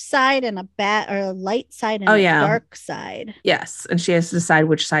good side and a bad or a light side and a dark side. Yes, and she has to decide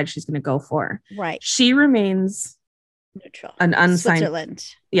which side she's going to go for. Right. She remains neutral. An unsigned.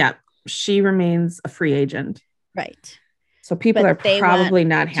 Switzerland. Yeah, she remains a free agent. Right. So people are probably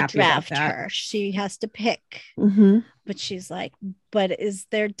not happy about that. Her. She has to pick. But she's like, but is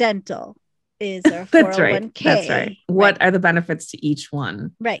there dental? Is there 401k? That's right. What are the benefits to each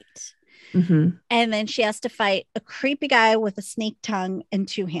one? Right. And then she has to fight a creepy guy with a snake tongue and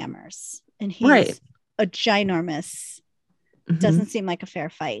 2 hammers. And he's a ginormous. Doesn't seem like a fair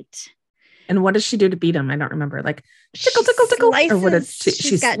fight. And what does she do to beat him? I don't remember. Like tickle, tickle, tickle. Slices, or what is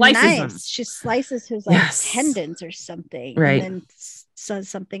she got slices knives. him. She slices his like tendons or something. Right. And then says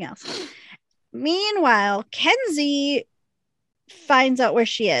something else. Meanwhile, Kenzie finds out where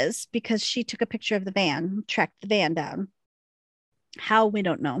she is because she took a picture of the van, tracked the van down. How, we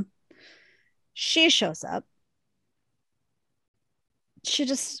don't know. She shows up.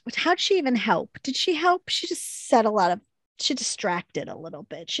 How'd she even help? Did she help? She just said she distracted a little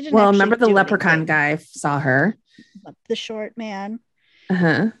bit. She didn't. Well, remember the leprechaun guy saw her. The short man.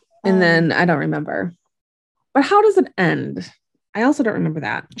 And then I don't remember. But how does it end? I also don't remember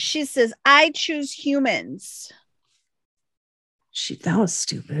that. She says, I choose humans. That was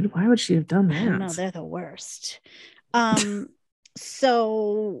stupid. Why would she have done that? I don't know. They're the worst.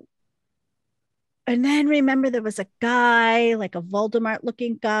 So, and then remember there was a guy, like a Voldemort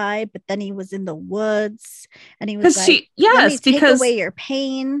looking guy, but then he was in the woods and he was like, take away your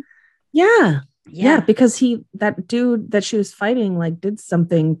pain. Yeah. Because that dude that she was fighting, like did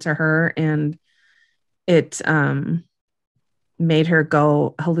something to her and it, made her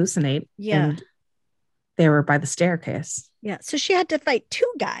go hallucinate. Yeah. And they were by the staircase. Yeah. So she had to fight 2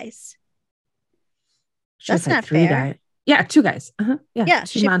 guys. That's not 3 fair. guys. Yeah, 2 guys. Yeah.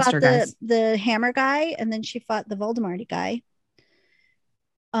 She monster fought guys. the hammer guy and then she fought the Voldemort guy.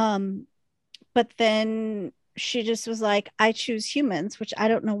 But then she just was like, I choose humans, which I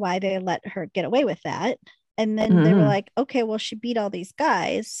don't know why they let her get away with that. And then they were like, okay, well, she beat all these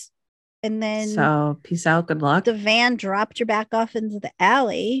guys. And then so peace out, good luck. The van dropped her back off into the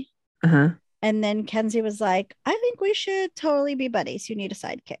alley. And then Kenzie was like, I think we should totally be buddies. You need a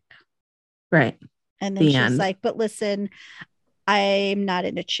sidekick. Right. And then she's like, but listen, I'm not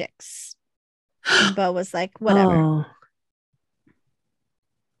into chicks. And Bo was like, whatever. Oh,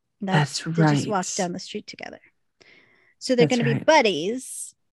 that's right. They just walked down the street together. So they're going to be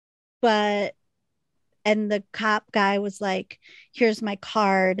buddies. And the cop guy was like, here's my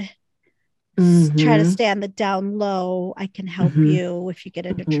card. Try to stay on the down low. I can help you if you get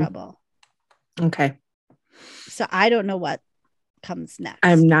into trouble. Okay. So I don't know what comes next.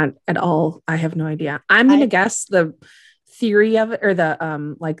 I'm not at all. I have no idea. I'm going to guess the theory of it or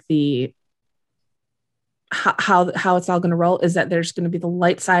the like the how it's all going to roll is that there's going to be the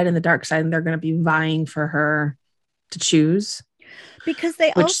light side and the dark side, and they're going to be vying for her to choose because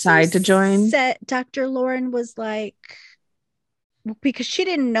they which side to join. Dr. Lauren was like, because she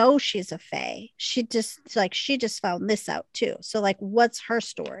didn't know she's a fae. She just found this out too. So like, what's her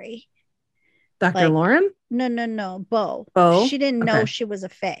story? Dr. Lauren? No, Bo. Bo? She didn't know she was a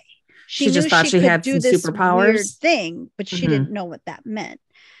fae. She just thought she had some superpowers. Weird thing, but she didn't know what that meant.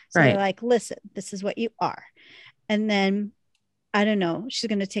 So they're like, listen, this is what you are. And then I don't know, she's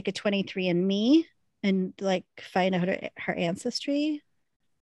going to take a 23andMe and like find out her ancestry.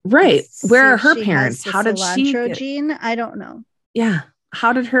 Right. Where are her parents? How did she get gene? I don't know. Yeah.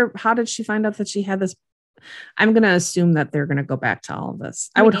 How did she find out that she had this? I'm going to assume that they're going to go back to all of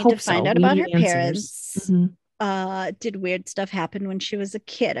this. I would hope so. Find out about her parents. Did weird stuff happen when she was a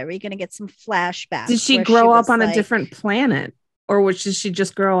kid? Are we going to get some flashbacks? Did she grow up on a different planet? Or did she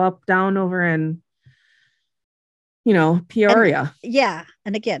just grow up down over in, Peoria?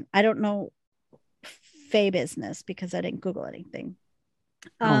 And again, I don't know fae business because I didn't Google anything.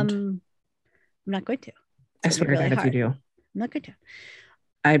 I'm not going to. I swear to God, if you do. I'm not going to.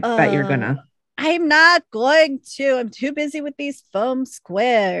 I bet you're gonna. I'm not going to. I'm too busy with these foam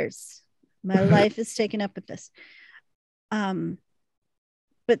squares. My life is taken up with this.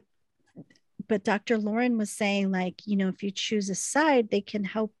 But Dr. Lauren was saying, like, if you choose a side, they can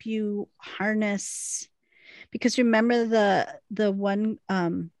help you harness. Because remember the one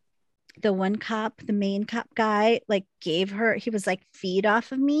cop, the main cop guy, like gave her, he was like, feed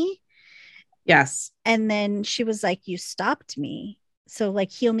off of me. Yes. And then she was like, you stopped me. So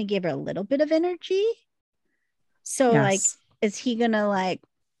like he only gave her a little bit of energy. So like, is he gonna like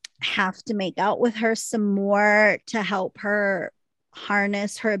have to make out with her some more to help her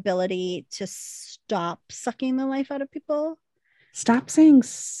harness her ability to stop sucking the life out of people? Stop saying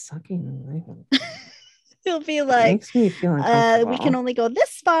sucking the life out of people. He'll be like, it makes me feel uncomfortable. We can only go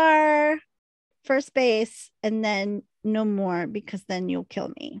this far, first base, and then no more, because then you'll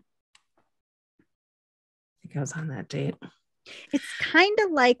kill me. I think I was on that date. It's kind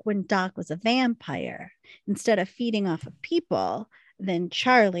of like when Doc was a vampire. Instead of feeding off of people, then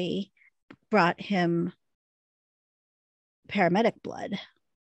Charlie brought him paramedic blood.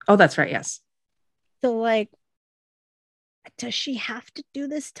 Oh, that's right. Yes. So like, does she have to do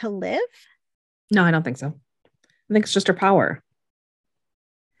this to live? No, I don't think so. I think it's just her power.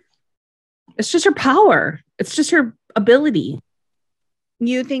 It's just her power. It's just her ability.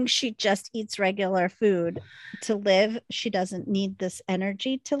 You think she just eats regular food to live? She doesn't need this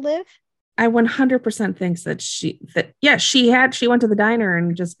energy to live? I 100% thinks that she went to the diner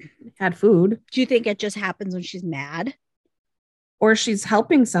and just had food. Do you think it just happens when she's mad? Or she's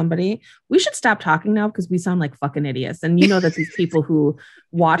helping somebody? We should stop talking now because we sound like fucking idiots. And you know that these people who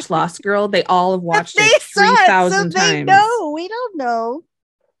watch Lost Girl, they all have watched it 3,000 times. No, we don't know.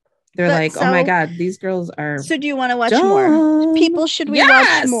 They're like, oh my God, these girls are. So do you want to watch more? People, should we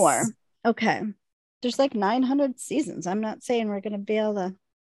watch more? Okay. There's like 900 seasons. I'm not saying we're going to be able to.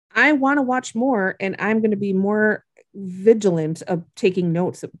 I want to watch more, and I'm going to be more vigilant of taking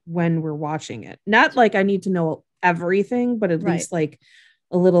notes when we're watching it. Not like I need to know everything, but at least like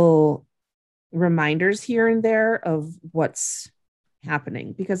a little reminders here and there of what's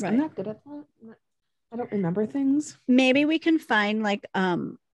happening, because I'm not good at that. I don't remember things. Maybe we can find like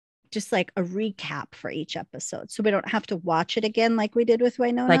just like a recap for each episode, so we don't have to watch it again like we did with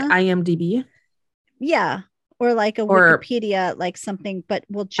Wynonna. Like IMDb? Yeah. Or like a Wikipedia, like something, but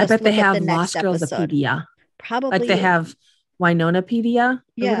we'll just I bet they have the next Lost Girlspedia. Probably. Like they have Wynonapedia, or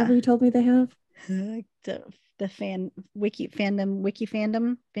whatever you told me they have. The wiki. Fandom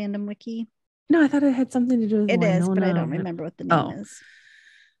wiki. No, I thought it had something to do with it. Wynonna. Is, but I don't remember what the name is.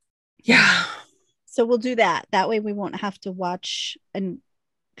 Yeah. So we'll do that. That way we won't have to watch, and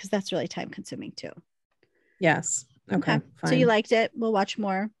because that's really time consuming too. Yes. Okay. Fine. So you liked it. We'll watch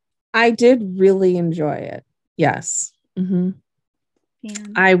more. I did really enjoy it. Yes. Mm-hmm. Yeah.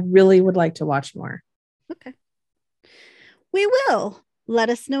 I really would like to watch more. Okay. We will. Let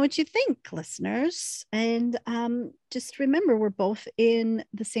us know what you think, listeners. And just remember, we're both in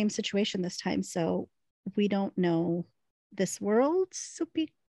the same situation this time. So we don't know this world. So be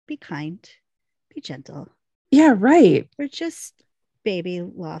kind. Be gentle. Yeah, right. We're just baby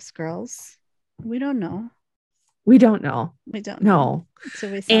lost girls. We don't know. We don't know.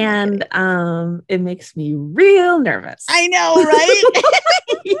 So we and it makes me real nervous. I know, right?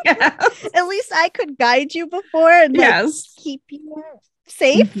 Yes. At least I could guide you before and keep you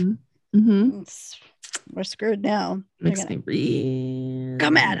safe. Mm-hmm. Mm-hmm. We're screwed now. Makes me real.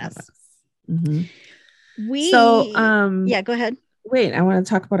 Come at us. Mm-hmm. Yeah, go ahead. wait, I want to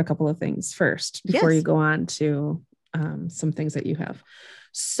talk about a couple of things first before you go on to some things that you have.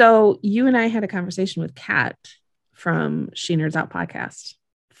 So you and I had a conversation with Kat from She Nerds Out podcast.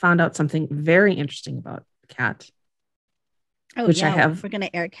 Found out something very interesting about Kat. Oh, which I have. We're going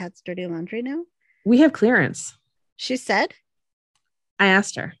to air Kat's dirty laundry now. We have clearance. She said. I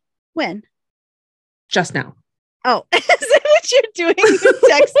asked her. When? Just now. Oh, is that what you're doing?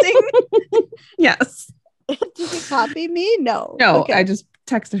 Texting? Yes. Did you copy me? No. Okay. I just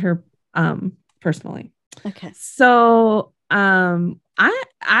texted her personally. Okay. So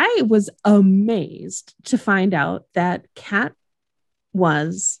I was amazed to find out that Kat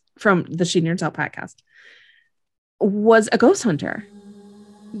was from the She Nerds Out podcast was a ghost hunter.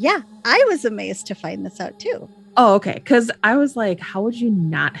 Yeah, I was amazed to find this out too. Oh, okay. Because I was like, how would you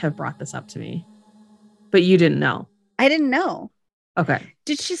not have brought this up to me? But you didn't know. I didn't know. Okay.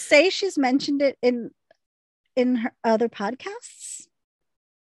 Did she say she's mentioned it in her other podcasts?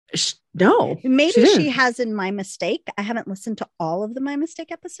 No. Maybe she has in My Mistake. I haven't listened to all of the My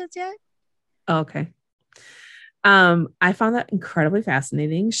Mistake episodes yet. Oh, okay. I found that incredibly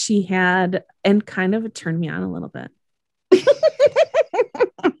fascinating. She had, and kind of it turned me on a little bit.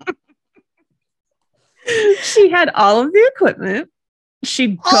 She had all of the equipment.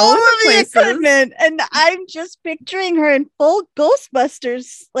 She'd go all of places. The equipment, and I'm just picturing her in full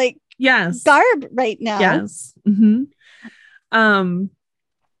Ghostbusters garb right now. Yes. Mm-hmm.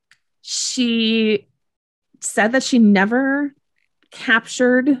 She said that she never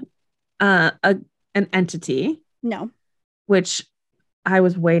captured an entity. No. Which I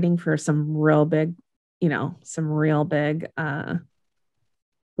was waiting for some real big. What are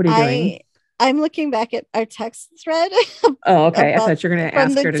you doing? I'm looking back at our text thread. Oh, okay. I thought you were going to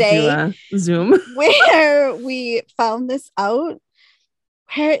ask her to do a Zoom. Where we found this out.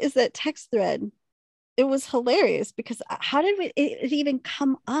 Where is that text thread? It was hilarious because how did it even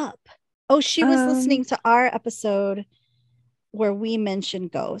come up? Oh, she was listening to our episode where we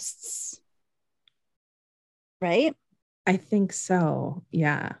mentioned ghosts. Right? I think so.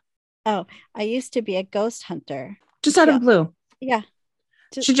 Yeah. Oh, I used to be a ghost hunter. Just out of the blue. Yeah.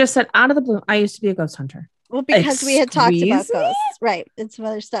 She just said out of the blue, I used to be a ghost hunter. Well, because we had talked about ghosts, right? And some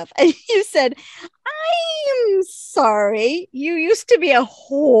other stuff. And you said, I'm sorry, you used to be a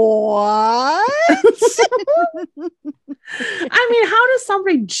what? I mean, how does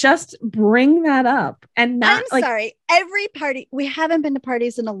somebody just bring that up and not? I'm sorry. Every party, we haven't been to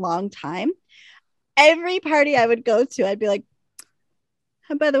parties in a long time. Every party I would go to, I'd be like,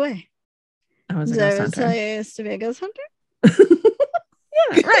 oh, by the way, I was a ghost hunter. I used to be a ghost hunter.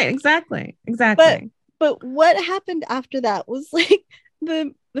 Yeah, right. Exactly. But what happened after that was like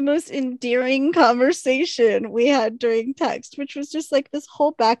the most endearing conversation we had during text, which was just like this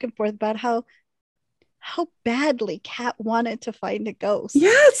whole back and forth about how badly Kat wanted to find a ghost.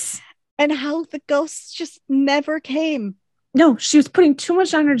 Yes. And how the ghosts just never came. No, she was putting too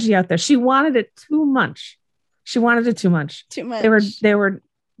much energy out there. She wanted it too much. Too much.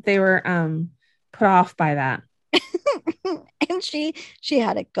 They were put off by that. And she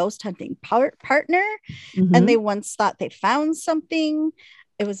had a ghost hunting partner, and they once thought they found something.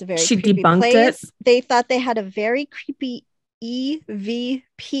 It was a very creepy place. They thought they had a very creepy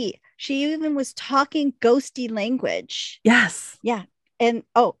EVP. She even was talking ghosty language. Yes. Yeah. And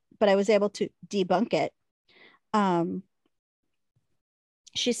but I was able to debunk it.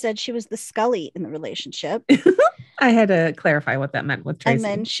 She said she was the Scully in the relationship. I had to clarify what that meant with Tracy. And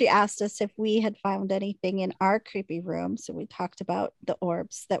then she asked us if we had found anything in our creepy room. So we talked about the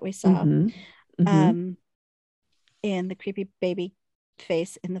orbs that we saw, and the creepy baby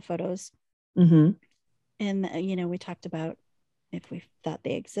face in the photos. And, we talked about if we thought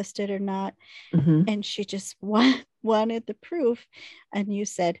they existed or not. And she just wanted the proof. And you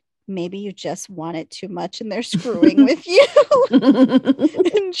said, maybe you just want it too much and they're screwing with you.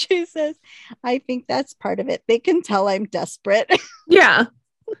 And she says, I think that's part of it. They can tell I'm desperate. Yeah.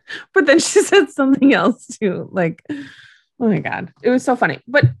 But then she said something else too. Like, oh my God. It was so funny.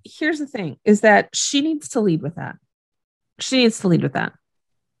 But here's the thing is that she needs to lead with that. You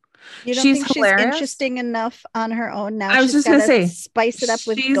don't think hilarious? She's interesting enough on her own now? I was just going to say, spice it up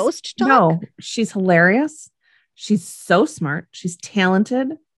with ghost talk? No, she's hilarious. She's so smart. She's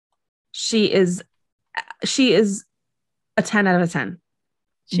talented. She is a 10 out of a 10.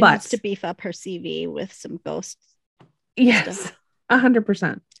 She needs to beef up her CV with some ghosts. Yes,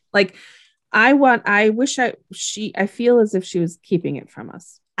 100%. Like I feel as if she was keeping it from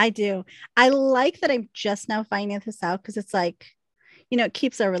us. I do. I like that I'm just now finding this out because it's like, it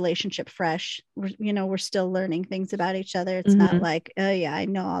keeps our relationship fresh. We're still learning things about each other. It's not like, oh yeah, I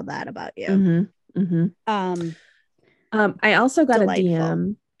know all that about you. I also got Delightful. a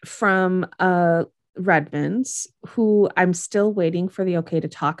DM from Redmond's, who I'm still waiting for the okay to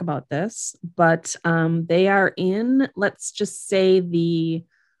talk about this, but they are in, let's just say, the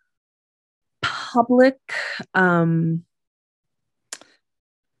public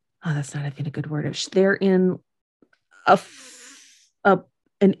that's not even a good word. They're in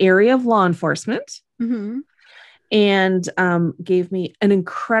an area of law enforcement, and gave me an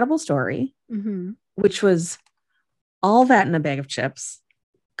incredible story, which was all that in a bag of chips,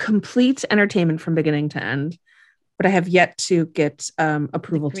 complete entertainment from beginning to end. But I have yet to get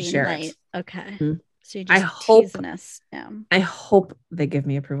approval to share it. Okay. So you're just teasing us. Yeah. I hope they give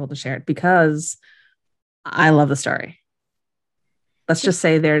me approval to share it because I love the story. Let's just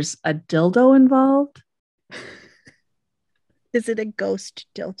say there's a dildo involved. Is it a ghost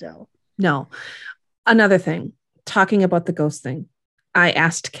dildo? No. Another thing, talking about the ghost thing, I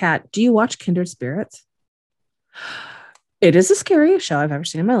asked Kat, do you watch Kindred Spirits? It is the scariest show I've ever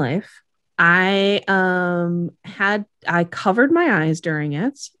seen in my life. I covered my eyes during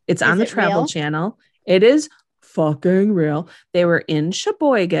it. It's on the Travel Channel. It is fucking real. They were in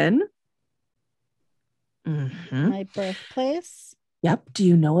Sheboygan. My birthplace. Yep. Do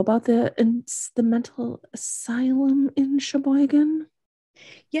you know about the mental asylum in Sheboygan?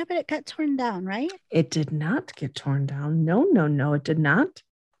 Yeah, but it got torn down, right? It did not get torn down. No, it did not.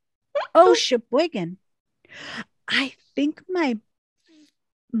 Oh, Sheboygan. I think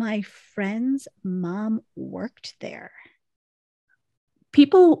my friend's mom worked there.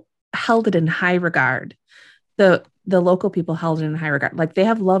 People held it in high regard. The local people held it in high regard. Like they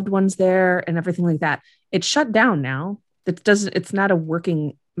have loved ones there and everything like that. It's shut down now. It's not a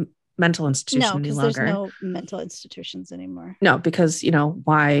working mental institution any longer. There's no mental institutions anymore. No, because,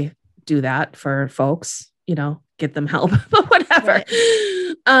 why do that for folks? Get them help, but whatever.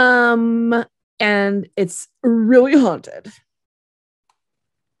 Right. And it's really haunted.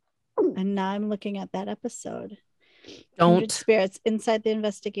 And now I'm looking at that episode. Kindred Spirits Inside the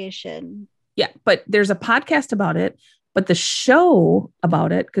Investigation. Yeah, but there's a podcast about it, but the show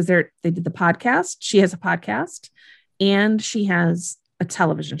about it, because they did the podcast. She has a podcast and she has a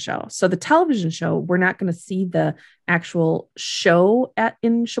television show. So the television show, we're not going to see the actual show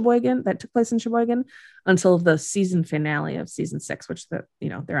in Sheboygan that took place in Sheboygan until the season finale of season 6, which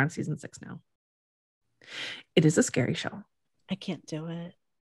they're on season 6 now. It is a scary show. I can't do it.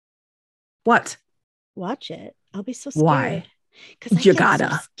 What? Watch it. I'll be so scared. Why? Because I get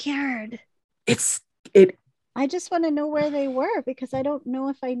so scared. I just want to know where they were because I don't know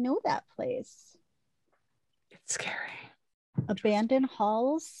if I know that place. It's scary. Abandoned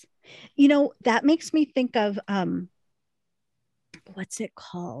halls. That makes me think of what's it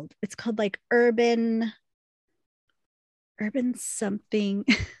called? It's called like urban something.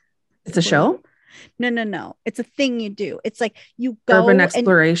 It's a show? No. It's a thing you do. It's like you go urban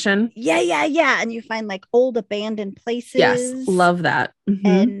exploration. Yeah. And you find like old abandoned places. Yes. Love that.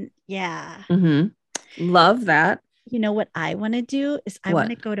 And yeah. Love that. You know what I want to do is I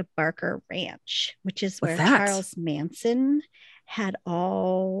want to go to Barker Ranch, which is where Charles Manson had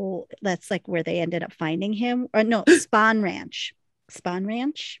that's like where they ended up finding him. Or no, Spawn Ranch.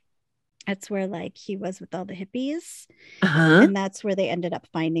 That's where like he was with all the hippies. And that's where they ended up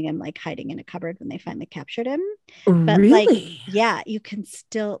finding him, like hiding in a cupboard when they finally captured him. But really? You can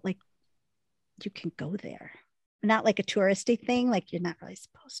still you can go there. Not like a touristy thing. Like you're not really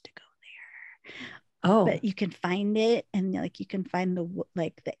supposed to go there. Oh, but you can find it, and like you can find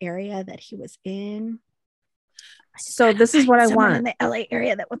the area that he was in. So this is what I want in the LA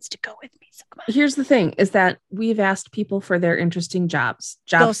area that wants to go with me. So here's the thing: is that we've asked people for their interesting job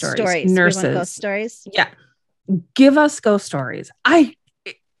stories, nurses, ghost stories. Yeah, give us ghost stories. I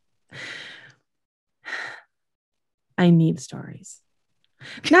need stories,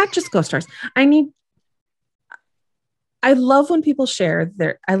 not just ghost stories. I love when people share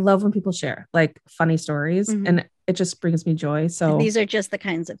like funny stories, and it just brings me joy. So these are just the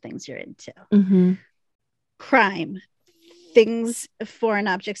kinds of things you're into. Crime, things, foreign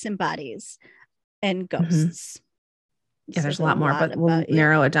objects and bodies, and ghosts. Yeah, there's a lot more, but we'll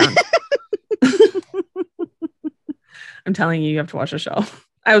narrow it down. I'm telling you have to watch the show.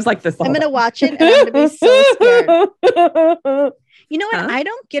 I was like this. I'm going to watch it and I'm going to be so scared. You know what? I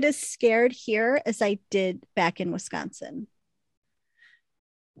don't get as scared here as I did back in Wisconsin.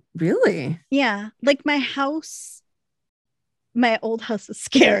 Really? Yeah. Like my old house was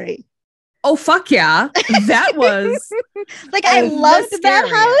scary. Oh, fuck yeah. That was like, I loved that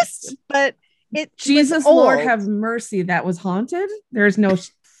house, but Jesus Lord have mercy. That was haunted. There's no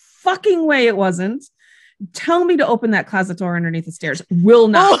fucking way it wasn't. tell me to open that closet door underneath the stairs. Will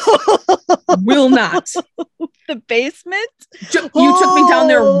not. Will not. The basement? You took me down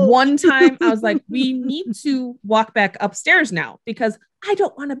there one time. I was like, we need to walk back upstairs now because I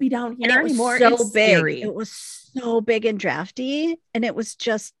don't want to be down here anymore. It's big. Scary. It was so big and drafty, and it was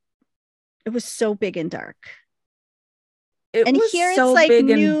so big and dark. And here so it's like big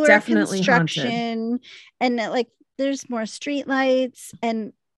newer and definitely construction, and like there's more street lights,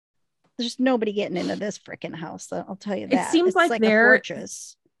 and there's nobody getting into this freaking house. I'll tell you that. It seems like a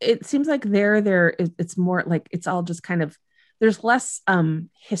fortress. It seems like it's more like it's all just kind of, there's less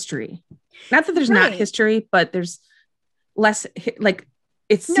history. Not that there's not history, but there's less like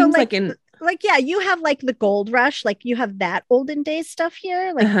it seems like in like, yeah, you have like the gold rush, like you have that olden days stuff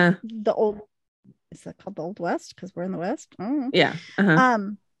here, like the old, is that called the Old West because we're in the West? Yeah.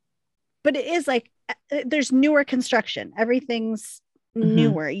 But it is like there's newer construction, everything's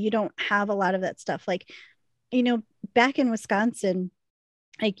newer. You don't have a lot of that stuff, like, you know, back in Wisconsin,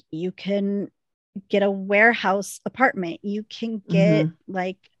 like you can get a warehouse apartment, you can get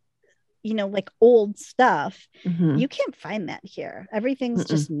like, you know, like old stuff. You can't find that here. Everything's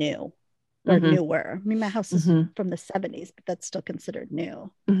just new or newer. I mean, my house is from the 70s, but that's still considered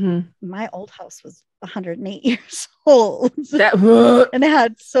new. My old house was 108 years old. And it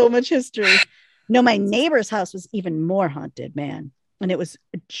had so much history. No, my neighbor's house was even more haunted, man. And it was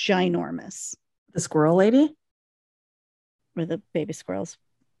ginormous. The squirrel lady? Where the baby squirrels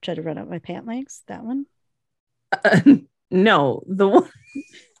tried to run up my pant legs? That one? No, the one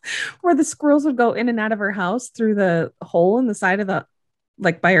where the squirrels would go in and out of her house through the hole in the side of the,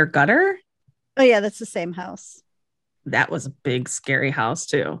 like by her gutter. Oh yeah, that's the same house. That was a big, scary house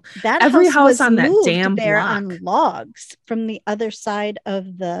too. That every house was on that damn there block. On logs from the other side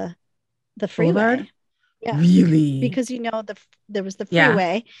of the freeway. Boulevard? Yeah, really? Because you know there was the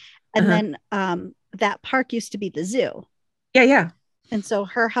freeway, and then that park used to be the zoo. Yeah. And so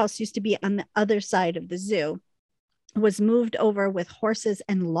her house used to be on the other side of the zoo. Was moved over with horses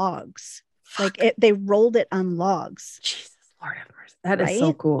and logs. Fuck. Like they rolled it on logs. Jesus Lord have mercy. That is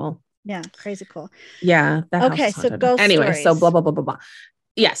so cool. Yeah, crazy cool. Yeah. That okay, so ghost anyway, stories. So blah blah blah blah blah.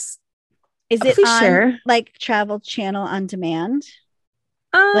 Yes. Is it on like Travel Channel on demand?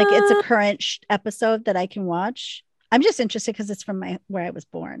 Like it's a current episode that I can watch. I'm just interested because it's from where I was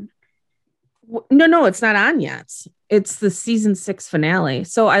born. No, it's not on yet. It's the season 6 finale.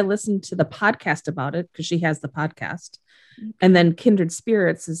 So I listened to the podcast about it because she has the podcast. Okay. And then Kindred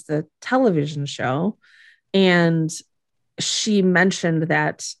Spirits is the television show. And she mentioned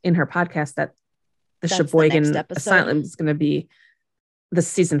that in her podcast that the Sheboygan Asylum is going to be the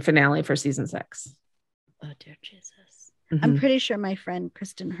season finale for season 6. Oh, dear Jesus. I'm pretty sure my friend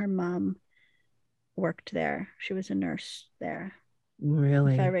Kristen, her mom worked there. She was a nurse there.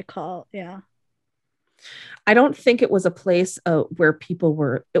 Really? If I recall. Yeah. I don't think it was a place where people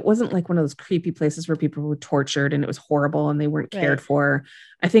were, it wasn't like one of those creepy places where people were tortured and it was horrible and they weren't cared for.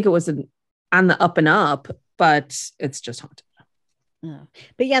 I think it was on the up and up, but it's just haunted. Oh.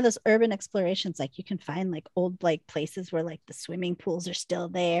 But yeah, those urban explorations, like you can find like old like places where like the swimming pools are still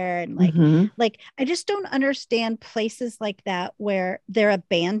there, and like I just don't understand places like that where they're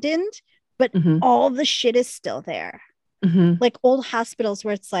abandoned, but all the shit is still there. Like old hospitals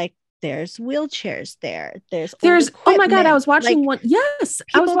where it's like there's wheelchairs there. There's oh my god, I was watching one. Yes,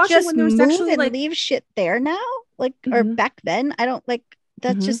 I was watching when there was actually like leave shit there now, like or back then. I don't like.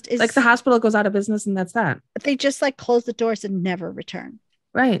 That just is like the hospital goes out of business and that's that. They just like close the doors and never return.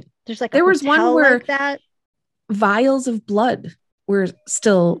 Right. There's like there was one where like that vials of blood were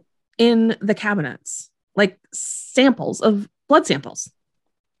still in the cabinets, like samples of blood samples.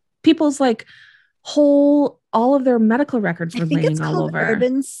 People's like all of their medical records were laying all over.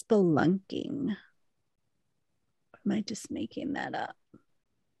 Urban spelunking. Am I just making that up?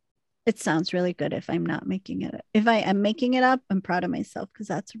 It sounds really good if I'm not making it up. If I am making it up, I'm proud of myself because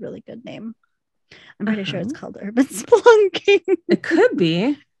that's a really good name. I'm pretty sure it's called urban spelunking. It could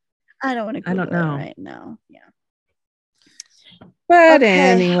be. I don't want to. I don't know right now. Yeah. But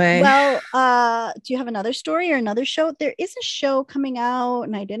anyway. Well, do you have another story or another show? There is a show coming out,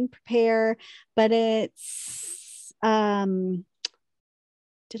 and I didn't prepare, but it's did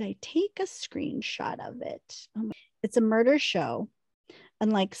I take a screenshot of it? It's a murder show.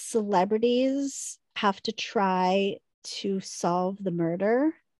 And like celebrities have to try to solve the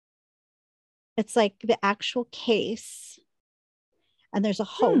murder. It's like the actual case. And there's a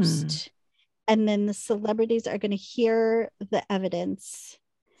host. And then the celebrities are going to hear the evidence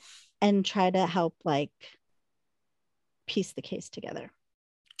and try to help like piece the case together.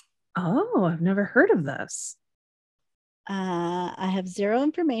 Oh, I've never heard of this. I have zero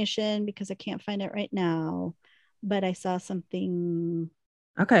information because I can't find it right now, but I saw something.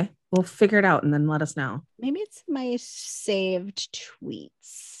 Okay, we'll figure it out and then let us know. Maybe it's my saved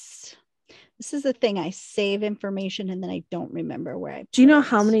tweets. This is the thing. I save information and then I don't remember where I. Do you know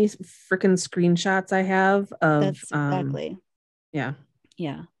how many freaking screenshots I have of? That's exactly. Yeah.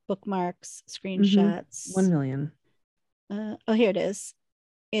 Yeah. Bookmarks, screenshots. 1 million. Oh, here it is.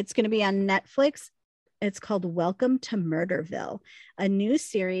 It's going to be on Netflix. It's called Welcome to Murderville, a new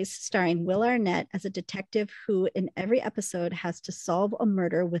series starring Will Arnett as a detective who, in every episode, has to solve a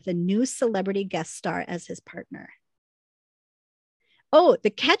murder with a new celebrity guest star as his partner. Oh, the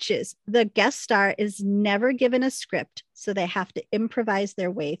catch is the guest star is never given a script, so they have to improvise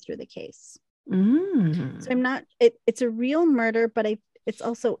their way through the case. So I'm not. It's a real murder, but it's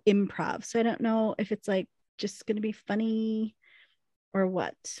also improv. So I don't know if it's like just going to be funny or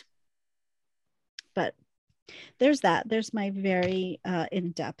what. But there's that. There's my very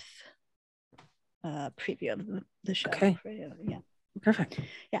in-depth preview of the show. Okay. Yeah. Perfect.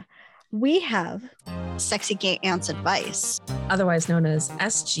 Yeah. We have Sexy Gay Aunt's Advice. Otherwise known as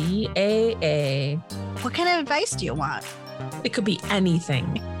SGAA. What kind of advice do you want? It could be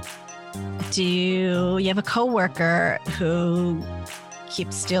anything. Do you have a coworker who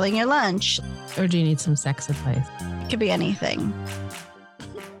keeps stealing your lunch? Or do you need some sex advice? It could be anything.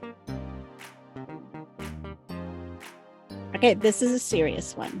 Okay, this is a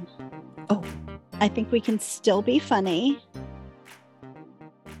serious one. Oh. I think we can still be funny,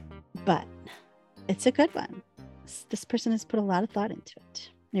 but it's a good one. This person has put a lot of thought into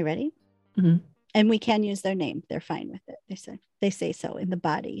it. You ready? Mm-hmm. And we can use their name. They're fine with it. They say so in the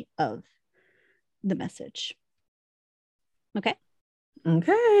body of the message. Okay.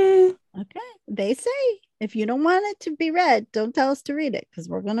 They say if you don't want it to be read, don't tell us to read it because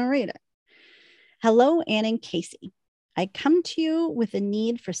we're going to read it. Hello, Ann and Casey. I come to you with a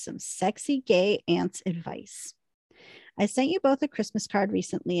need for some sexy gay aunts advice. I sent you both a Christmas card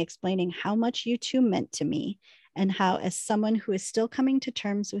recently explaining how much you two meant to me and how, as someone who is still coming to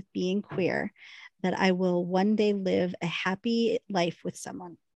terms with being queer, that I will one day live a happy life with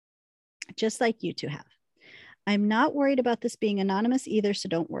someone, just like you two have. I'm not worried about this being anonymous either, so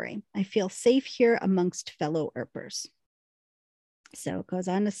don't worry. I feel safe here amongst fellow Earpers. So it goes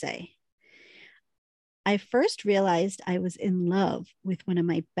on to say, I first realized I was in love with one of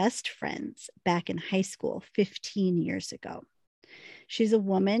my best friends back in high school 15 years ago. She's a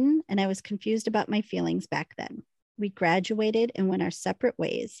woman, and I was confused about my feelings back then. We graduated and went our separate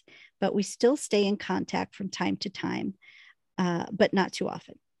ways, but we still stay in contact from time to time, but not too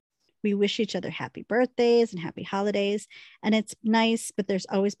often. We wish each other happy birthdays and happy holidays, and it's nice, but there's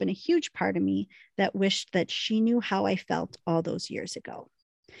always been a huge part of me that wished that she knew how I felt all those years ago.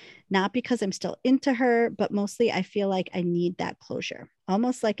 Not because I'm still into her, but mostly I feel like I need that closure,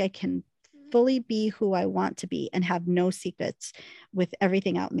 almost like I can fully be who I want to be and have no secrets with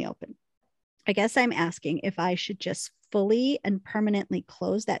everything out in the open. I guess I'm asking if I should just fully and permanently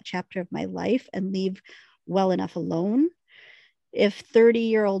close that chapter of my life and leave well enough alone. If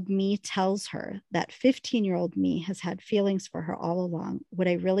 30-year-old me tells her that 15-year-old me has had feelings for her all along, would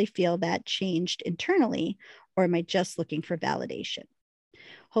I really feel that changed internally, or am I just looking for validation?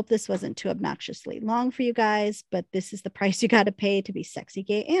 Hope this wasn't too obnoxiously long for you guys, but this is the price you got to pay to be sexy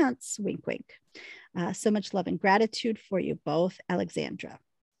gay aunts. Wink, wink. So much love and gratitude for you both, Alexandra.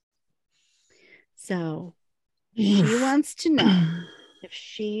 So she wants to know if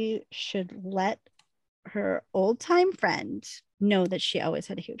she should let her old time friend know that she always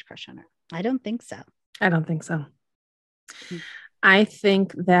had a huge crush on her. I don't think so. I don't think so. I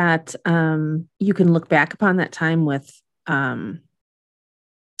think that you can look back upon that time with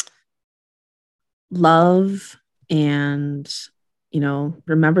love and,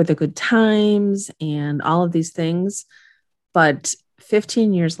 remember the good times and all of these things. But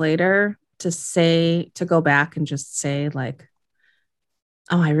 15 years later, to go back and just say like,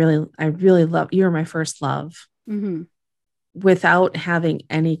 oh, I really love, you were my first love, without having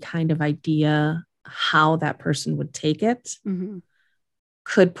any kind of idea how that person would take it,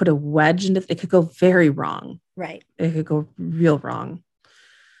 could put a wedge into it. Could go very wrong. Right. It could go real wrong.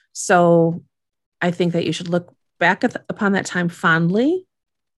 So I think that you should look back upon that time fondly,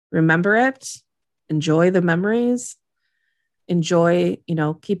 remember it, enjoy the memories, enjoy,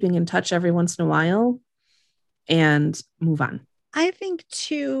 keeping in touch every once in a while, and move on. I think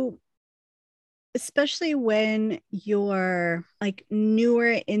too, especially when you're like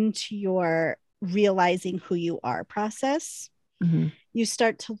newer into your realizing who you are process, you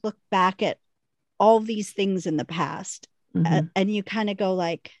start to look back at all these things in the past, and you kind of go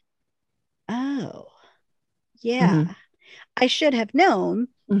like, oh, yeah. I should have known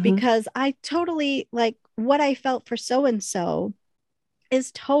because I totally like what I felt for so-and-so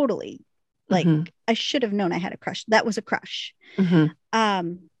is totally like, I should have known I had a crush. That was a crush.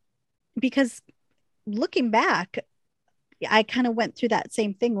 Because looking back, I kind of went through that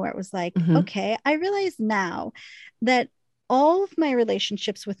same thing where it was like, okay, I realize now that all of my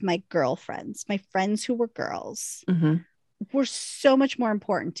relationships with my girlfriends, my friends who were girls, were so much more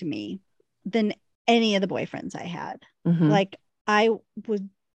important to me than any of the boyfriends I had. Like, I would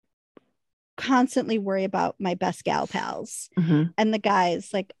constantly worry about my best gal pals and the guys.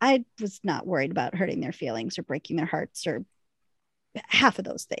 Like, I was not worried about hurting their feelings or breaking their hearts or half of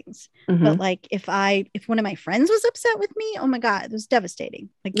those things. But like, if one of my friends was upset with me, oh my God, it was devastating.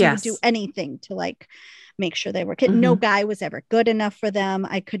 Like, you would do anything to like make sure they were no guy was ever good enough for them.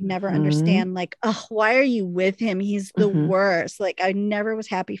 I could never understand like, oh, why are you with him? He's the worst. Like, I never was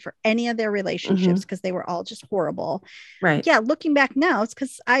happy for any of their relationships because they were all just horrible. Right. Yeah. Looking back now, it's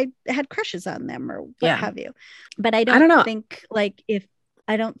because I had crushes on them or what have you. But I don't think like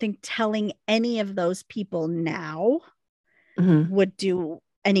I don't think telling any of those people now would do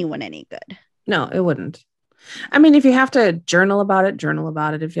anyone any good. No, it wouldn't. I mean, if you have to journal about it.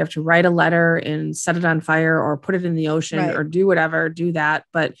 If you have to write a letter and set it on fire or put it in the ocean or do whatever, do that.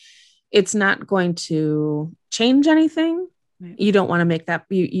 But it's not going to change anything. Right. You don't want to make that,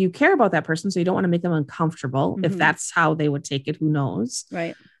 you care about that person. So you don't want to make them uncomfortable. If that's how they would take it, who knows?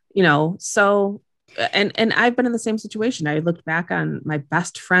 Right. You know, so, and I've been in the same situation. I looked back on my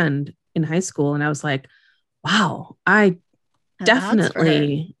best friend in high school and I was like, wow, I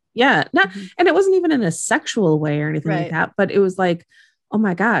definitely, and it wasn't even in a sexual way or anything like that, but it was like, oh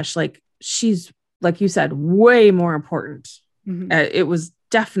my gosh, like she's, like you said, way more important. It was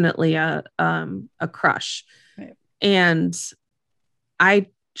definitely a crush. Right. And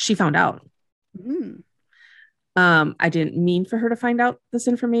she found out. I didn't mean for her to find out this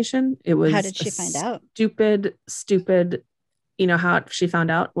information. It was, how did she find out? Stupid. You know how she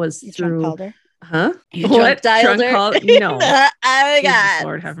found out was you through. Called her? Huh? You what? Drunk call? No. Oh my God.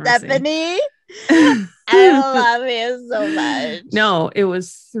 Lord have Stephanie. I love you so much. No, it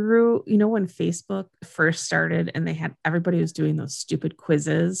was through, you know, when Facebook first started and everybody was doing those stupid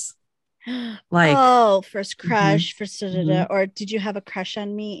quizzes. Like, first crush, first or did you have a crush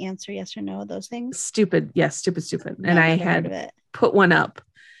on me? Answer yes or no, those things. Stupid. Yes, stupid. No, and I had put one up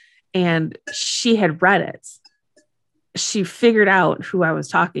and she had read it. She figured out who I was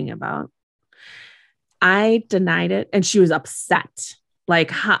talking about. I denied it and she was upset.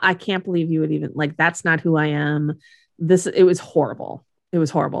 Like, I can't believe you would even, like, that's not who I am. It was horrible. It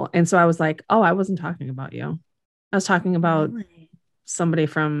was horrible. And so I was like, oh, I wasn't talking about you. I was talking about somebody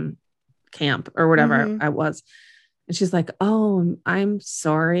from camp or whatever I was. And she's like, oh, I'm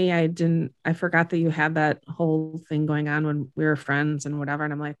sorry. I forgot that you had that whole thing going on when we were friends and whatever.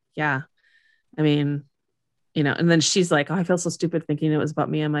 And I'm like, yeah, I mean, you know, and then she's like, oh, I feel so stupid thinking it was about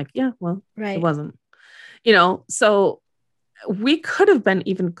me. I'm like, yeah, well, it wasn't, you know, so we could have been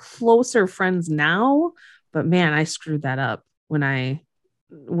even closer friends now, but man, I screwed that up when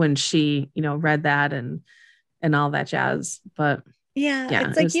she, you know, read that and all that jazz. But yeah,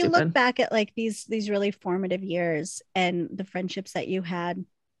 it's like you look back at like these really formative years and the friendships that you had,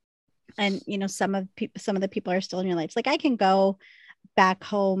 and you know, some of the people are still in your life. It's like I can go back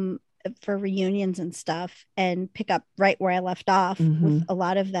home for reunions and stuff and pick up right where I left off with a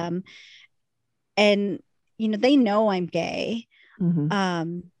lot of them, and you know, they know I'm gay. But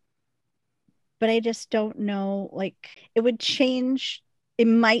I just don't know, like it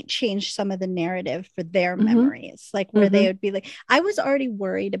might change some of the narrative for their memories, like where they would be like, I was already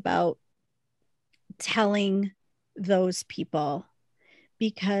worried about telling those people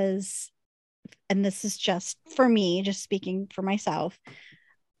because, and this is just for me, just speaking for myself,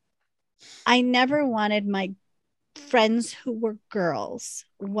 I never wanted my friends who were girls,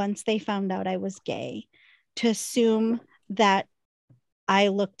 once they found out I was gay, to assume that I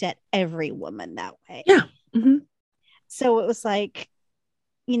looked at every woman that way. Yeah. So it was like,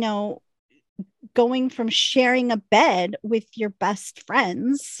 you know, going from sharing a bed with your best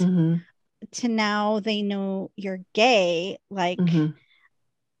friends to now they know you're gay. Like,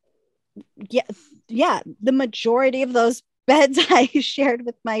 yeah, the majority of those beds I shared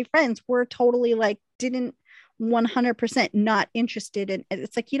with my friends were totally like, didn't 100% not interested in.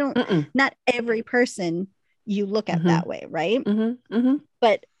 It's like, you don't, not every person you look at that way, right?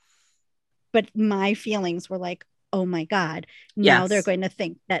 But my feelings were like, oh my God, now they're going to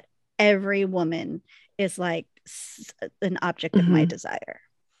think that every woman is like an object of my desire.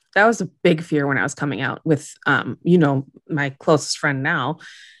 That was a big fear when I was coming out with, you know, my closest friend now.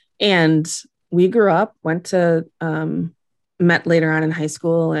 And we grew up, went to met later on in high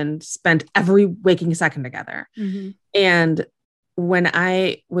school and spent every waking second together. And when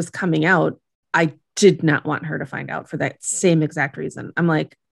I was coming out, I did not want her to find out for that same exact reason. I'm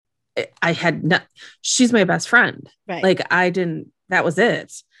like, she's my best friend. Right. Like that was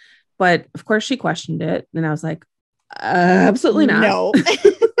it. But of course she questioned it. And I was like, absolutely not. No.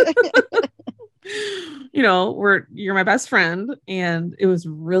 You're my best friend. And it was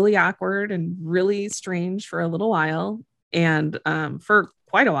really awkward and really strange for a little while. And for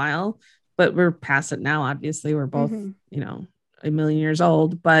quite a while, but we're past it now. Obviously, we're both, a million years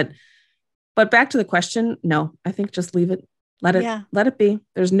old. But back to the question, no, I think just leave it. Let it be.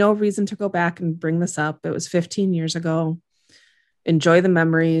 There's no reason to go back and bring this up. It was 15 years ago. Enjoy the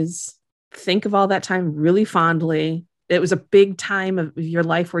memories. Think of all that time really fondly. It was a big time of your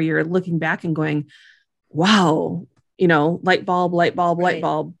life where you're looking back and going, wow, light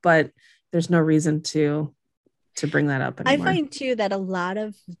bulb, but there's no reason to bring that up anymore. I find too that a lot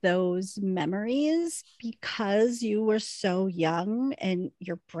of those memories, because you were so young and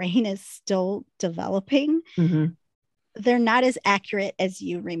your brain is still developing, they're not as accurate as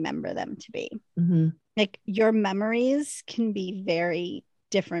you remember them to be. Like your memories can be very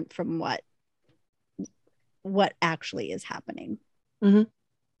different from what actually is happening.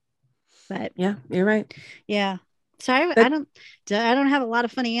 But yeah, you're right. Yeah. Sorry, I don't have a lot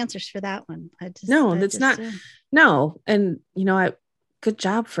of funny answers for that one. No. And good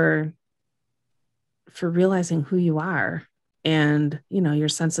job for realizing who you are and your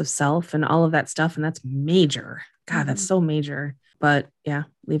sense of self and all of that stuff. And that's major. God, that's so major. But yeah,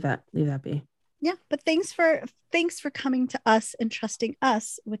 leave that be. Yeah, but thanks for coming to us and trusting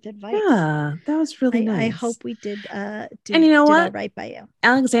us with advice. Yeah, that was really nice. I hope we did and you know what? All right by you.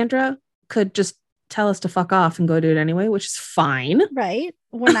 Alexandra could just tell us to fuck off and go do it anyway, which is fine. Right.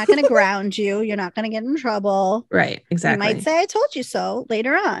 We're not going to ground you. You're not going to get in trouble. Right. Exactly. You might say, I told you so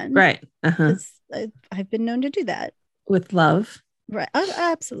later on. Right. I've been known to do that. With love. Right.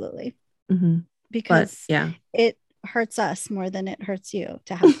 Absolutely. But, Because yeah, it hurts us more than it hurts you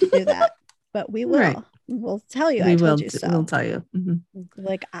to have to do that. But we will. Right. We'll tell you. I told you so. We'll tell you.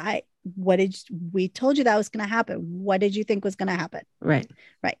 Like we told you that was going to happen. What did you think was going to happen? Right.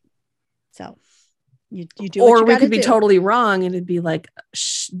 Right. So you do, or we could be totally wrong, and it'd be like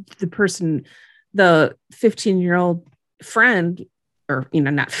the 15-year-old friend, or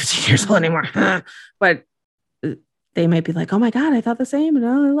not 15 years old anymore, but they might be like, oh my God, I thought the same, and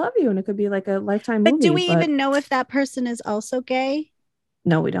I love you, and it could be like a lifetime movie. But do we even know if that person is also gay?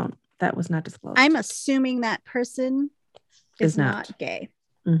 No, we don't. That was not disclosed. I'm assuming that person is not gay.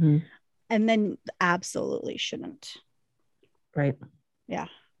 And then absolutely shouldn't. Right. Yeah.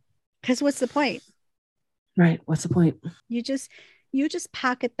 Because what's the point? Right. What's the point? You just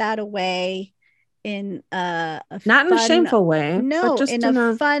pocket that away in a not in a shameful way. No, just in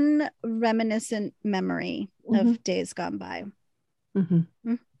a fun, reminiscent memory of days gone by.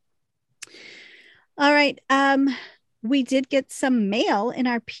 All right. We did get some mail in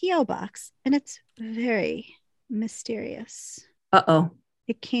our P.O. box, and it's very mysterious. Uh-oh.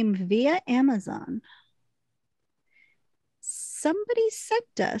 It came via Amazon. Somebody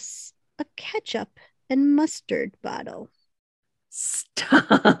sent us a ketchup and mustard bottle. Stop.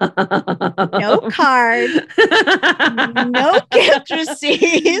 No card. No gift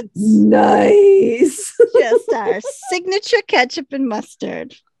receipts. Nice. Just our signature ketchup and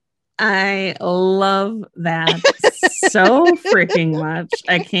mustard. I love that so freaking much.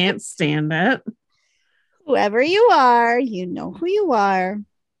 I can't stand it. Whoever you are, you know who you are.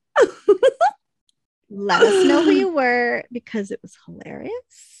 Let us know who you were, because it was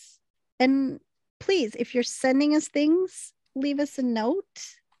hilarious. And please, if you're sending us things, leave us a note,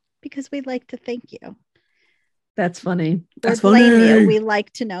 because we'd like to thank you. That's funny. That's funny. Blame you. We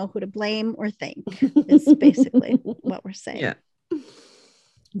like to know who to blame or thank, is basically what we're saying. Yeah.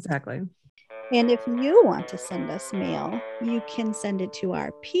 Exactly. And if you want to send us mail, you can send it to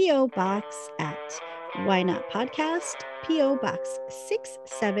our P.O. Box at Why Not Podcast, P.O. Box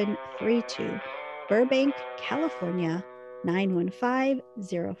 6732, Burbank, California,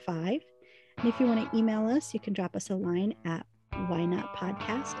 91505. And if you want to email us, you can drop us a line at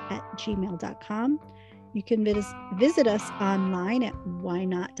whynotpodcast@gmail.com. You can visit us online at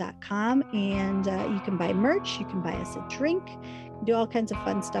whynot.com, and you can buy merch. You can buy us a drink. Do all kinds of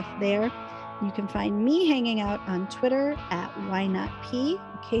fun stuff there. You can find me hanging out on Twitter at whynotp.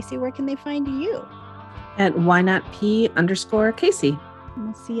 Casey, where can they find you? At whynotp_Casey.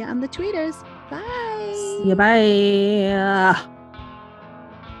 We'll see you on the tweeters. Bye. See you. Bye.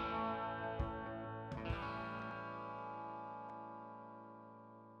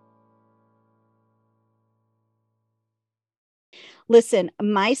 Listen,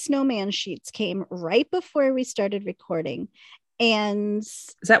 my snowman sheets came right before we started recording. And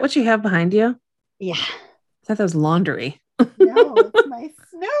is that what you have behind you? Yeah. I thought that was laundry. No, it's my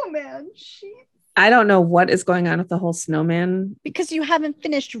snowman sheet. I don't know what is going on with the whole snowman. Because you haven't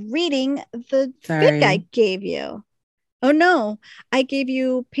finished reading the fic I gave you. Oh no, I gave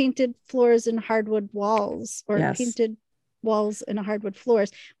you painted floors and hardwood walls, or painted walls and hardwood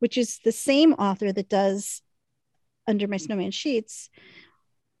floors, which is the same author that does Under My Snowman Sheets.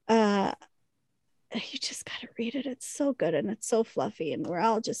 You just got to read it. It's so good and it's so fluffy and we're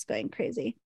all just going crazy.